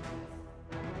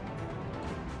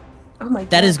 Oh my god.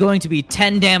 That is going to be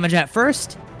 10 damage at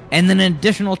first, and then an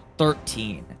additional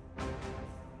 13.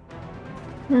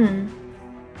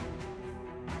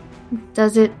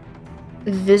 Does it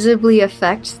visibly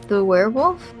affect the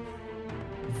werewolf?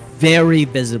 Very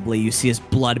visibly, you see his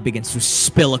blood begins to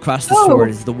spill across the sword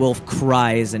as the wolf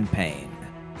cries in pain.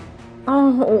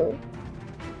 Oh.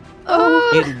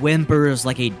 It whimpers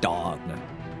like a dog.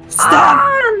 Stop!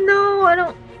 No, I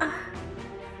don't.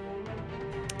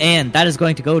 And that is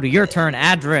going to go to your turn,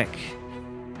 Adric.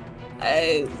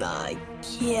 Oh my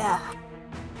yeah.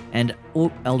 And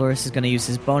Eldorus is going to use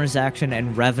his bonus action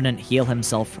and Revenant heal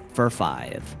himself for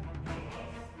 5.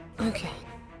 Okay.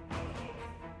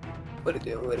 What do I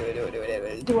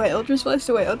do? Do I Eldritch Blast?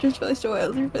 Do I Eldritch Blast? Do I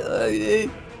Eldritch Blast?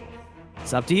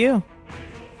 It's up to you.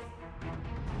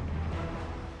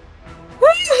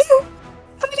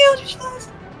 How many Eldritch Blast?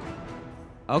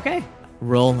 Okay.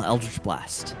 Roll Eldritch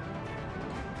Blast.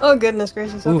 Oh goodness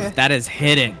gracious, okay. Oof, that is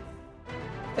hitting.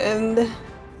 And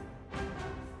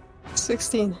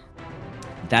 16.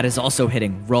 That is also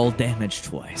hitting. Roll damage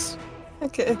twice.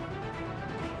 Okay.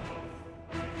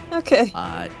 Okay.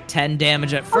 10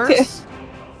 damage at first.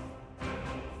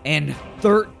 And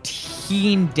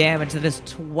 13 damage. That is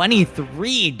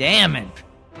 23 damage.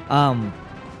 That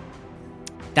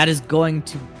is going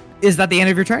to... Is that the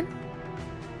end of your turn?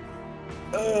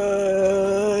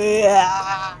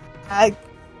 Yeah.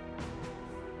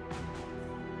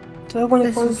 Do I want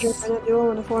to form a drift right now? Do I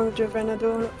want to form a drift right now?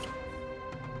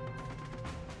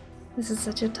 This is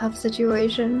such a tough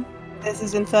situation. This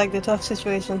is in fact a tough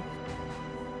situation.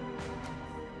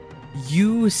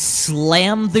 You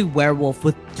slam the werewolf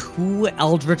with 2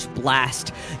 Eldritch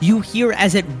Blast. You hear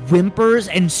as it whimpers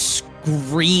and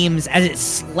screams as it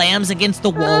slams against the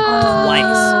wall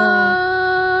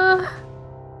twice.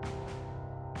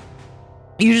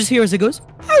 You just hear as it goes,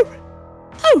 "Ow!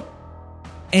 Ow!"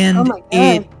 And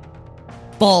it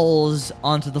falls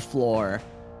onto the floor.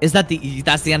 Is that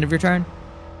that's the end of your turn?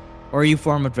 Or are you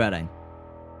Form of Dreading?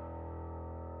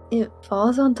 It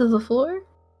falls onto the floor?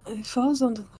 It falls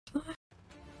onto the floor?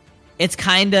 It's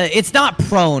it's not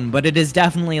prone, but it is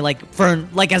definitely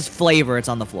as flavor, it's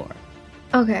on the floor.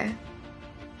 Okay.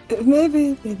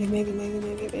 Maybe.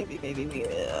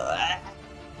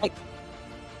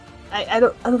 I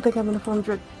don't think I'm gonna form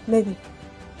Dread. Maybe.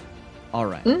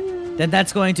 Alright. Then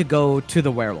that's going to go to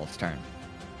the werewolf's turn.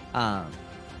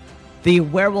 The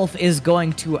werewolf is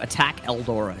going to attack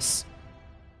Eldorus.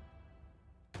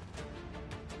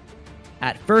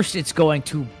 At first, it's going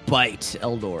to bite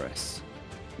Eldorus,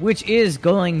 which is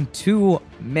going to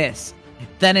miss.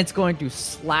 Then it's going to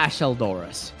slash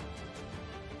Eldorus.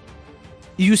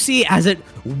 You see as it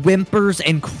whimpers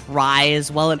and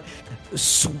cries while it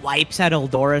swipes at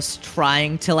Eldorus,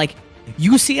 trying to,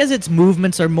 you see as its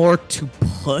movements are more to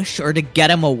push or to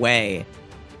get him away.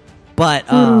 But,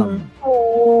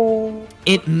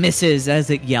 it misses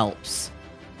as it yelps.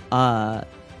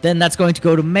 Then that's going to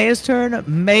go to May's turn.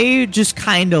 May just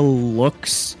kind of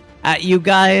looks at you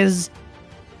guys.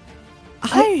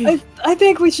 I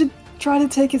think we should try to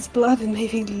take its blood and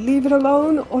maybe leave it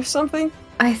alone or something.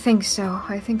 I think so.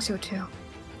 I think so too.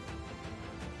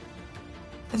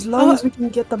 As long as we can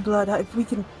get the blood, if we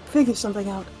can figure something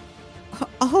out.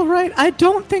 Alright, I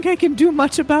don't think I can do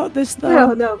much about this,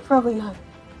 though. No, probably not.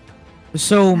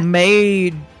 So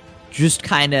May just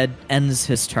kind of ends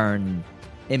his turn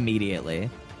immediately.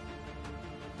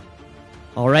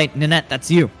 All right, Ninette,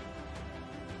 that's you.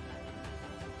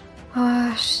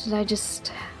 Should I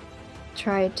just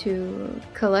try to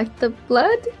collect the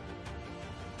blood?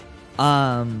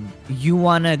 You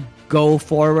want to go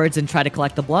forwards and try to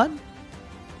collect the blood?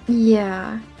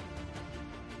 Yeah.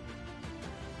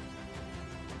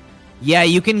 Yeah,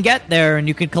 you can get there and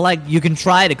you can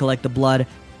try to collect the blood.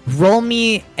 Roll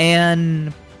me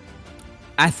an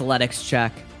athletics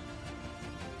check.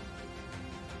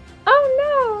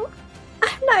 Oh no!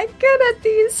 I'm not good at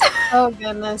these. Oh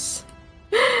goodness.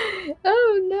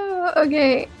 Oh no.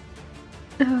 Okay.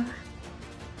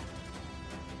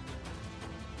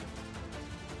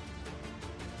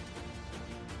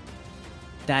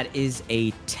 That is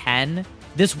a 10.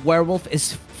 This werewolf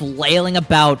is flailing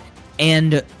about,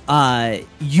 and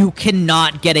you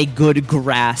cannot get a good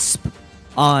grasp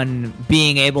on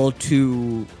being able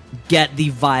to get the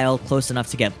vial close enough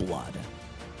to get blood.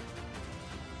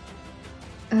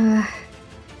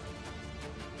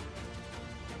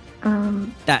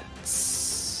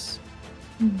 That's...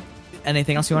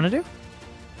 Anything else you want to do?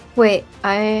 Wait,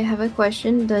 I have a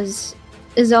question. Is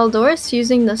Eldorus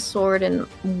using the sword in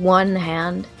one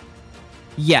hand?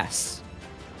 Yes.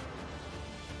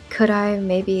 Could I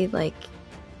maybe, like,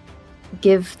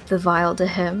 give the vial to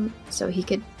him so he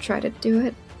could try to do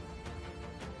it?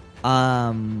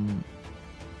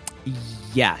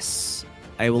 Yes.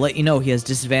 I will let you know he has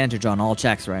disadvantage on all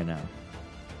checks right now.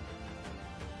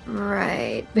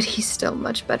 Right, but he's still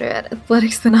much better at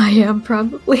athletics than I am,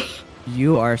 probably.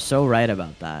 You are so right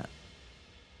about that.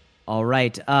 All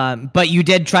right, but you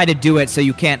did try to do it, so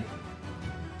you can't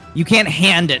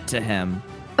hand it to him.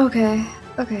 Okay.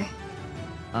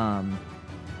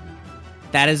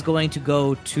 That is going to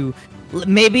go to...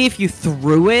 Maybe if you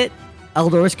threw it,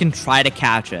 Eldorus can try to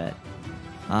catch it.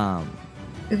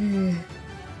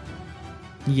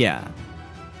 Yeah.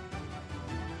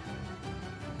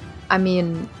 I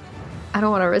mean, I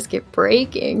don't want to risk it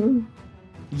breaking.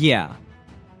 Yeah.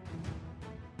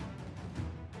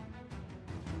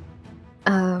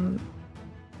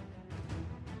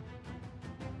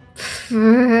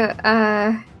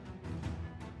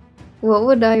 What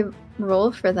would I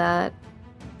roll for that?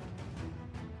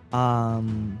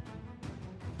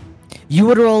 You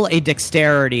would roll a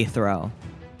dexterity throw.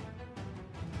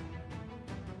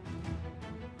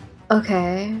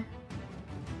 Okay.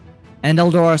 And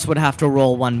Eldorus would have to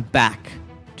roll one back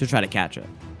to try to catch it.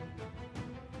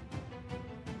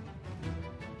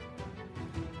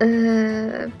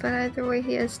 But either way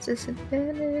he has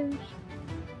disadvantage.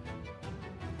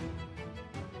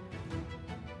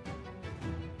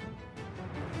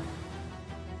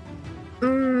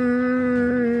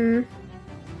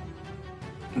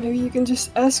 Maybe you can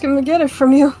just ask him to get it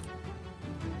from you.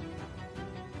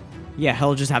 Yeah,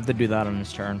 he'll just have to do that on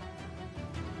his turn.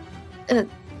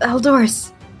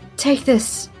 Eldorus, take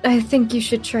this. I think you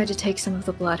should try to take some of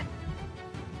the blood.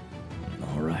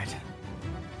 All right.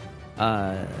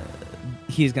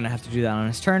 He's gonna have to do that on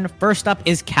his turn. First up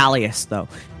is Callius, though.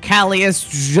 Callius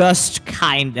just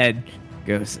kind of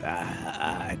goes,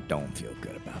 I don't feel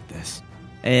good about this.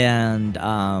 And,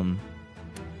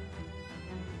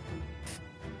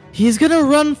 he's gonna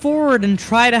run forward and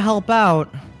try to help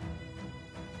out.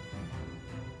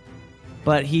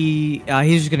 But he's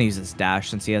just gonna use his dash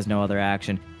since he has no other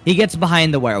action. He gets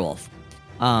behind the werewolf.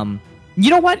 You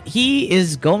know what? He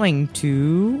is going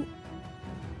to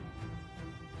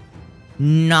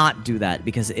not do that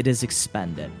because it is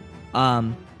expended.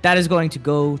 That is going to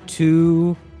go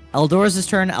to Eldorus'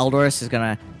 turn. Eldorus is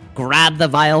gonna grab the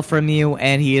vial from you,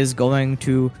 and he is going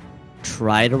to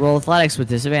try to roll athletics with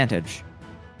disadvantage.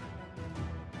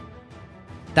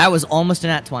 That was almost an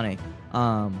at 20.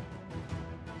 Let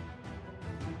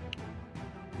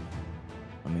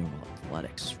me roll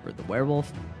athletics for the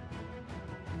werewolf.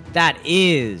 That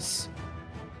is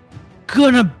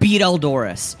gonna beat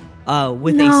Eldorus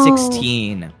with a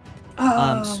 16.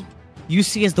 You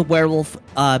see as the werewolf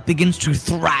begins to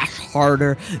thrash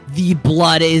harder, the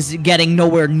blood is getting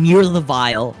nowhere near the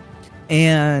vial,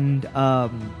 and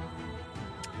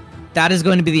that is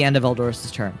going to be the end of Eldorus'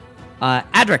 turn.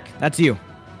 Adric, that's you.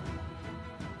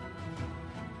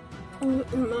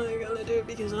 What am I gonna do?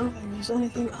 Because I don't think there's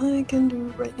anything I can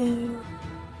do right now.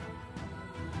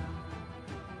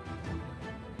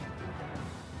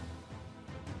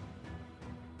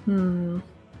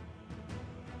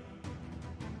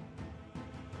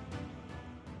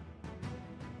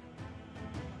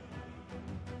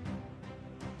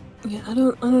 Yeah, I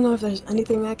don't know if there's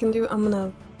anything I can do. I'm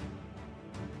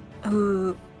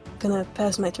gonna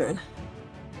pass my turn.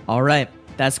 All right.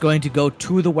 That's going to go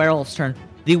to the werewolf's turn.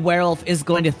 The werewolf is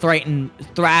going to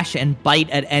thrash and bite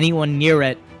at anyone near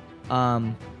it.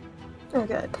 Oh,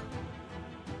 good.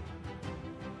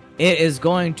 It is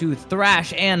going to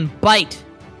thrash and bite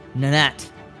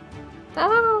Nanette.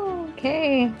 Oh,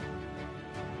 okay.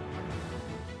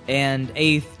 And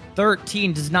a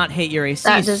 13 does not hit your AC,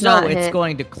 That does so not it's hit.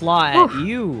 going to claw at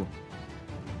you.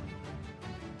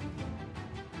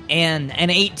 And an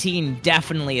 18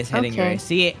 definitely is hitting your Okay.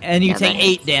 AC, and you Yeah, take that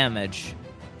 8 hits. damage.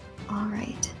 All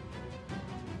right.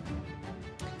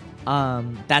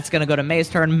 That's gonna go to May's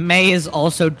turn. May is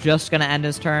also just gonna end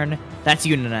his turn. That's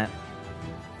you, Nanette.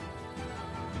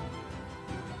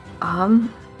 I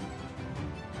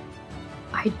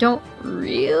don't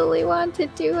really want to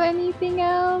do anything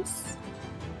else.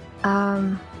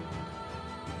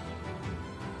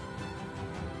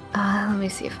 Let me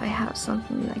see if I have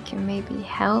something that can maybe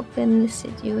help in this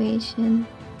situation.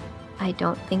 I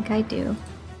don't think I do.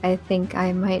 I think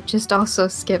I might just also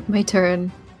skip my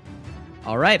turn.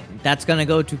 All right, that's gonna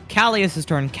go to Callius's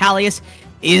turn. Callius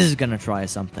is gonna try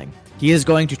something. He is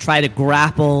going to try to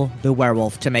grapple the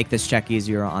werewolf to make this check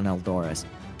easier on Eldoris.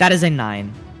 That is a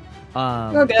 9.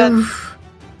 Oh, good. Oof.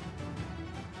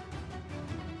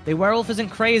 The werewolf isn't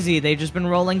crazy. They've just been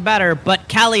rolling better, but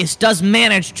Callius does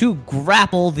manage to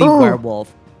grapple the Ooh.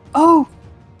 werewolf. Oh,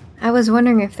 I was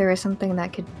wondering if there was something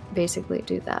that could basically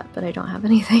do that, but I don't have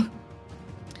anything.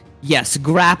 Yes,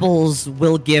 grapples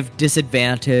will give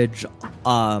disadvantage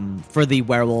for the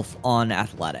werewolf on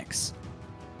athletics.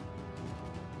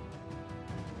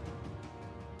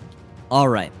 All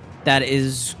right, that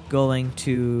is going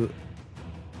to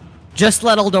just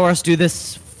let Eldoris do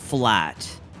this flat.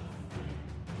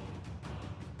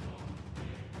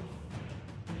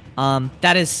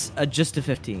 That is just a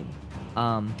 15.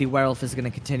 The werewolf is going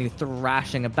to continue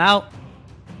thrashing about.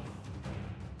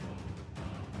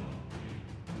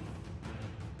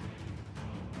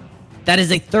 That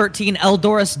is a 13.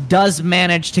 Eldoris does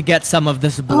manage to get some of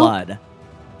this blood.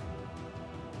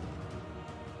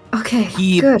 Okay,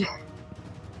 He- good.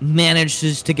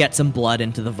 Manages to get some blood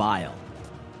into the vial.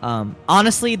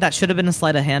 Honestly, that should have been a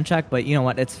sleight of hand check, but you know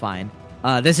what? It's fine.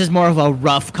 This is more of a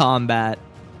rough combat.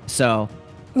 So,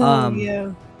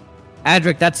 yeah.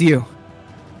 Adric, that's you.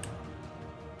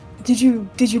 Did you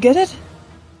get it?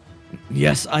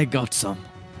 Yes, I got some.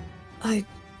 I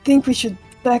think we should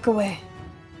back away.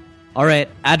 All right,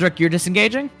 Adric, you're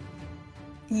disengaging?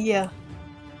 Yeah.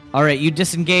 All right, you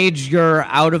disengage. You're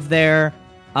out of there.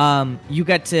 You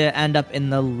get to end up in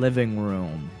the living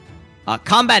room.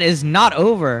 Combat is not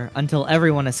over until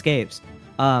everyone escapes.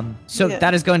 So Yeah.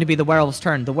 that is going to be the werewolf's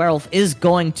turn. The werewolf is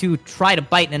going to try to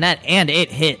bite Nanette, and it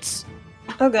hits.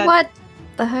 Oh god. What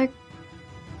the heck?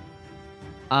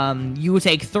 You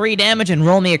take 3 damage and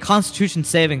roll me a Constitution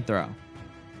saving throw.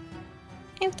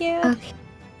 Thank you. Okay.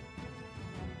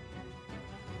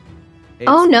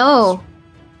 Oh no.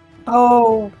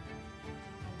 Oh.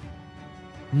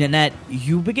 Nanette,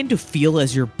 you begin to feel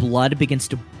as your blood begins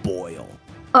to boil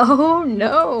Oh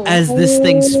no. as this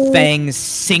thing's fangs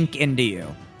sink into you.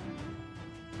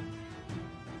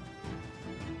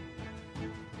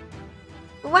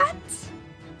 What?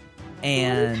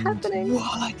 And Happening?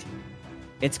 What?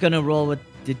 it's going to roll with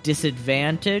the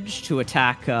disadvantage to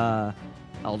attack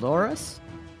Eldoris.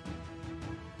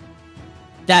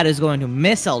 That is going to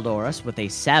miss Eldoris with a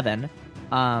 7.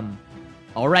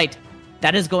 All right.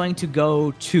 That is going to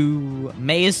go to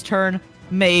May's turn.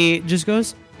 May just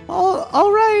goes, "Oh,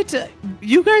 all right.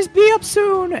 You guys be up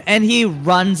soon." And he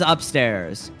runs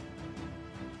upstairs.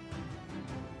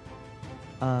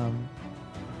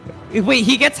 Wait,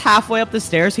 he gets halfway up the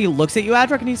stairs. He looks at you,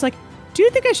 Adric, and he's like, "Do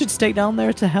you think I should stay down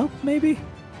there to help, maybe?"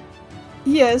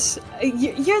 Yes.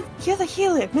 You're the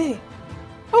healer, May.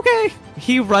 Okay.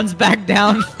 He runs back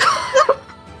down.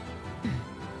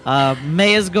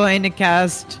 May is going to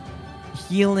cast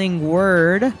Healing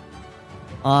Word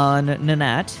on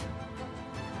Nanette.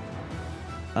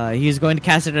 He's going to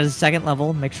cast it at a 2nd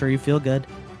level. Make sure you feel good.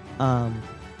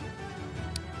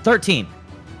 13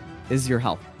 is your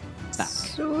health back.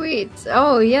 Sweet.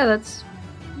 Oh yeah, that's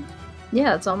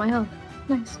all my health.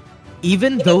 Nice.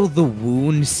 Even though the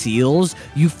wound seals,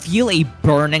 you feel a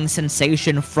burning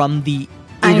sensation from the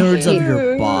I innards of hate-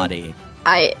 your body.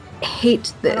 I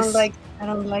hate I this.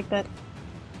 don't like that.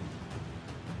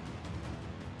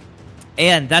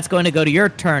 And that's going to go to your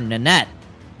turn, Nanette.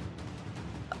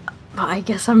 I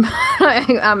guess I'm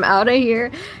I'm out of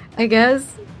here. I guess.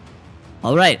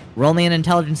 All right, roll me an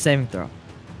intelligence saving throw.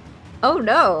 Oh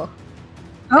no.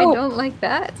 Oh. I don't like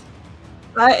that.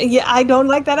 I don't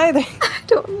like that either. I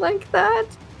don't like that.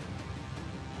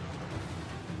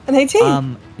 An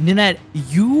 18. Nanette,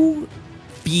 you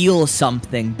feel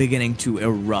something beginning to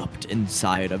erupt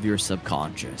inside of your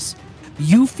subconscious.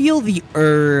 You feel the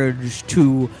urge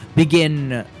to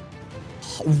begin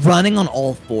running on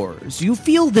all fours. You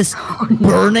feel this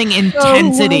burning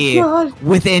intensity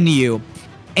within you.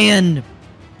 And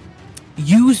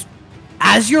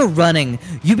as you're running,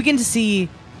 you begin to see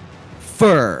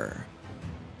fur.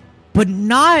 But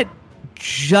not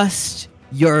just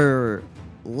your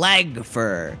leg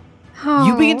fur. Oh.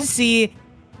 You begin to see,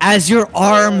 as your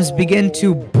arms begin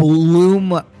to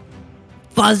bloom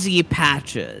fuzzy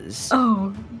patches.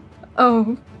 Oh,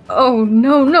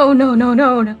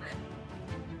 no.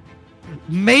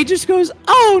 May just goes,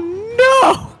 oh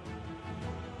no!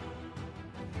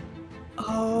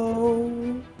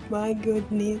 Oh my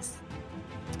goodness.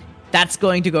 That's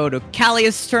going to go to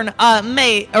Callius' turn.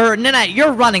 May, or Nanette,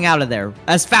 you're running out of there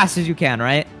as fast as you can,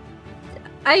 right?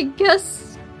 I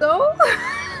guess so.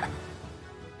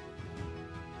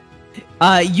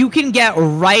 You can get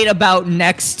right about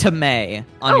next to May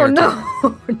on your turn.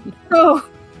 No.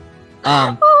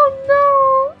 Oh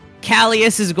no.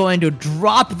 Callius is going to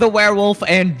drop the werewolf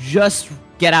and just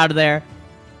get out of there.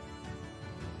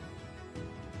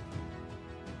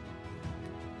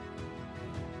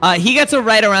 He gets a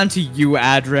right around to you,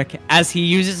 Adric, as he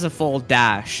uses a full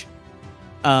dash.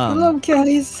 Hello,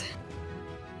 Callius.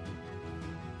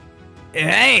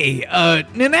 Hey,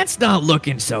 Nanette's not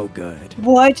looking so good.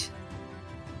 What?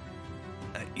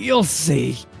 You'll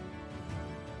see.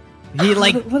 He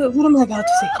like... What am I about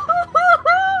to say?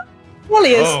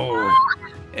 Callius.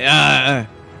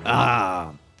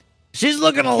 Oh. She's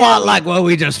looking a lot like what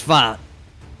we just fought.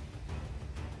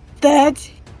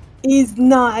 That is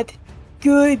not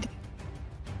good.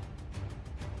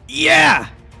 Yeah,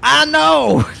 I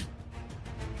know.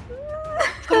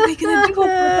 What are we gonna do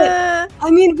about it? I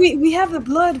mean, we have the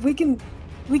blood. We can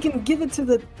give it to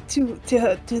the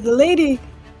lady,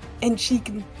 and she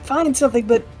can find something.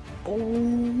 But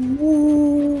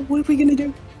what are we gonna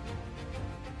do?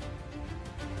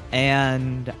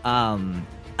 And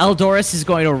Eldoris is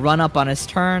going to run up on his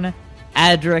turn.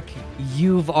 Adric,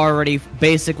 you've already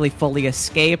basically fully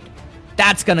escaped.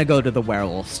 That's gonna go to the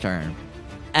werewolf's turn.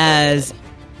 As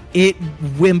it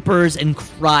whimpers and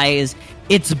cries,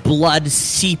 its blood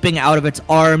seeping out of its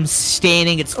arms,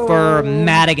 staining its fur,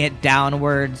 matting it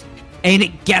downwards, and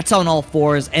it gets on all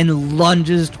fours and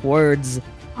lunges towards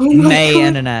May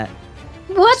and Nanette.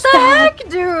 What the heck,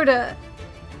 dude?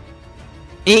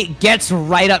 It gets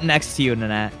right up next to you,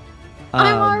 Nanette.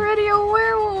 I'm already a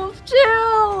werewolf,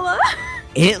 chill!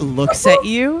 It looks at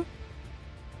you,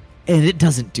 and it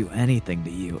doesn't do anything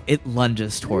to you. It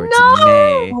lunges towards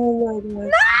May. Oh my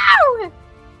god. No!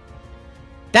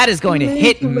 That is going to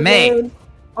hit May.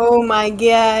 Oh my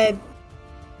god.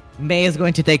 May is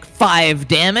going to take 5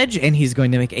 damage, and he's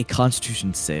going to make a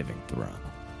Constitution saving throw.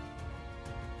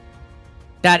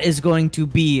 That is going to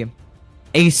be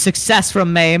a success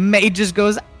from May. May just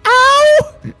goes,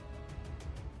 ow!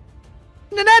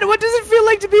 Nanette, what does it feel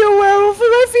like to be a werewolf? Am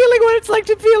I feeling what it's like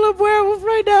to feel a werewolf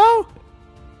right now?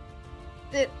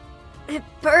 It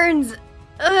burns.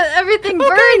 Everything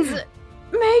burns.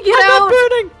 May, get I'm out. not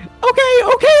burning. Okay.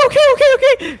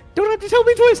 Don't have to tell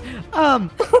me twice.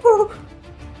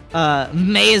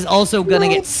 May is also gonna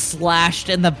get slashed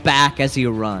in the back as he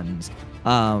runs.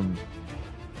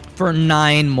 For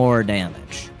 9 more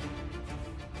damage.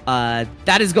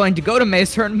 That is going to go to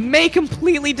May's turn. May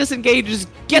completely disengages,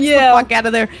 gets the fuck out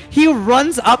of there. He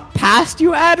runs up past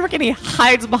you, Adric, and he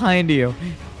hides behind you.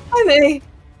 Hi, May.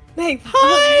 May,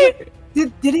 hi.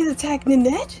 Did it attack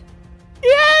Nanette?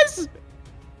 Yes.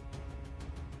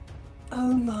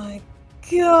 Oh my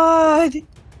god.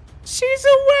 She's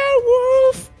a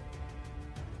werewolf.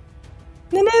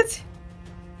 Nanette,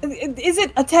 is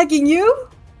it attacking you?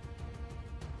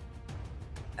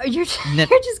 You're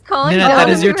just calling Nanette, down that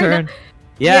is your right turn. now.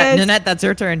 Yeah, Yes. Nanette, that's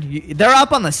your turn. They're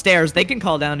up on the stairs. They can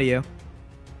call down to you.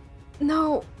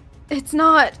 No, it's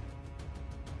not.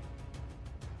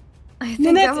 I think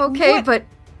Nanette, I'm okay, what- but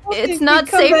what it's if not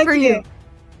we come safe back for here?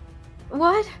 you.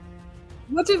 What?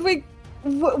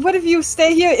 What if you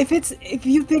stay here if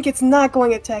you think it's not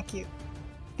going to attack you?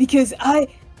 Because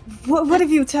what if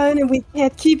you turn and we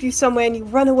can't keep you somewhere and you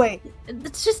run away?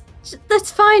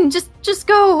 That's fine. Just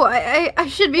go. I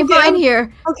should be fine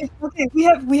here. Okay.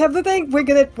 We have the thing. We're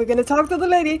gonna talk to the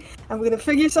lady and we're gonna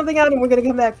figure something out and we're gonna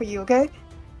come back for you. Okay?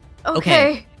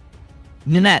 Okay.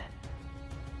 Nanette,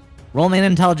 roll me an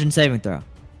intelligence saving throw.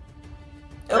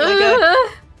 Oh my god.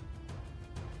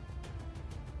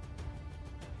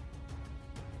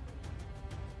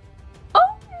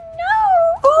 Oh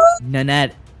no!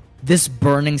 Nanette, this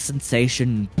burning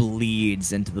sensation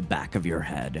bleeds into the back of your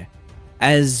head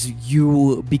as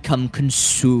you become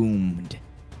consumed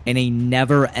in a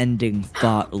never-ending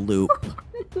thought loop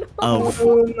of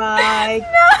a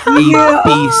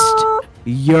beast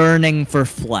yearning for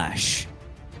flesh,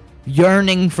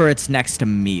 yearning for its next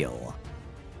meal,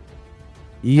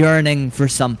 yearning for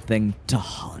something to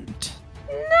hunt.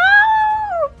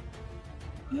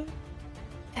 No!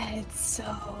 It's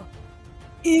so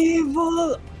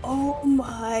evil. Oh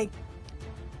my.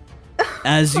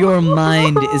 As your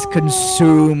mind is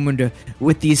consumed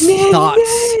with these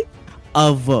thoughts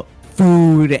of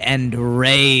food and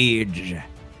rage,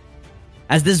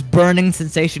 as this burning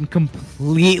sensation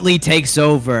completely takes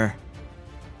over,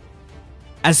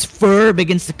 as fur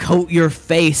begins to coat your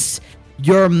face,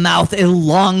 your mouth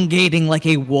elongating like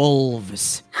a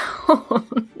wolf's. Oh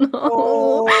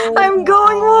no! I'm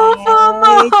going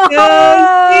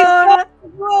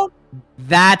Wolfo!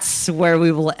 That's where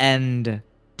we will end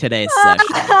today's session.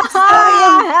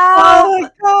 Oh my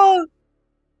god!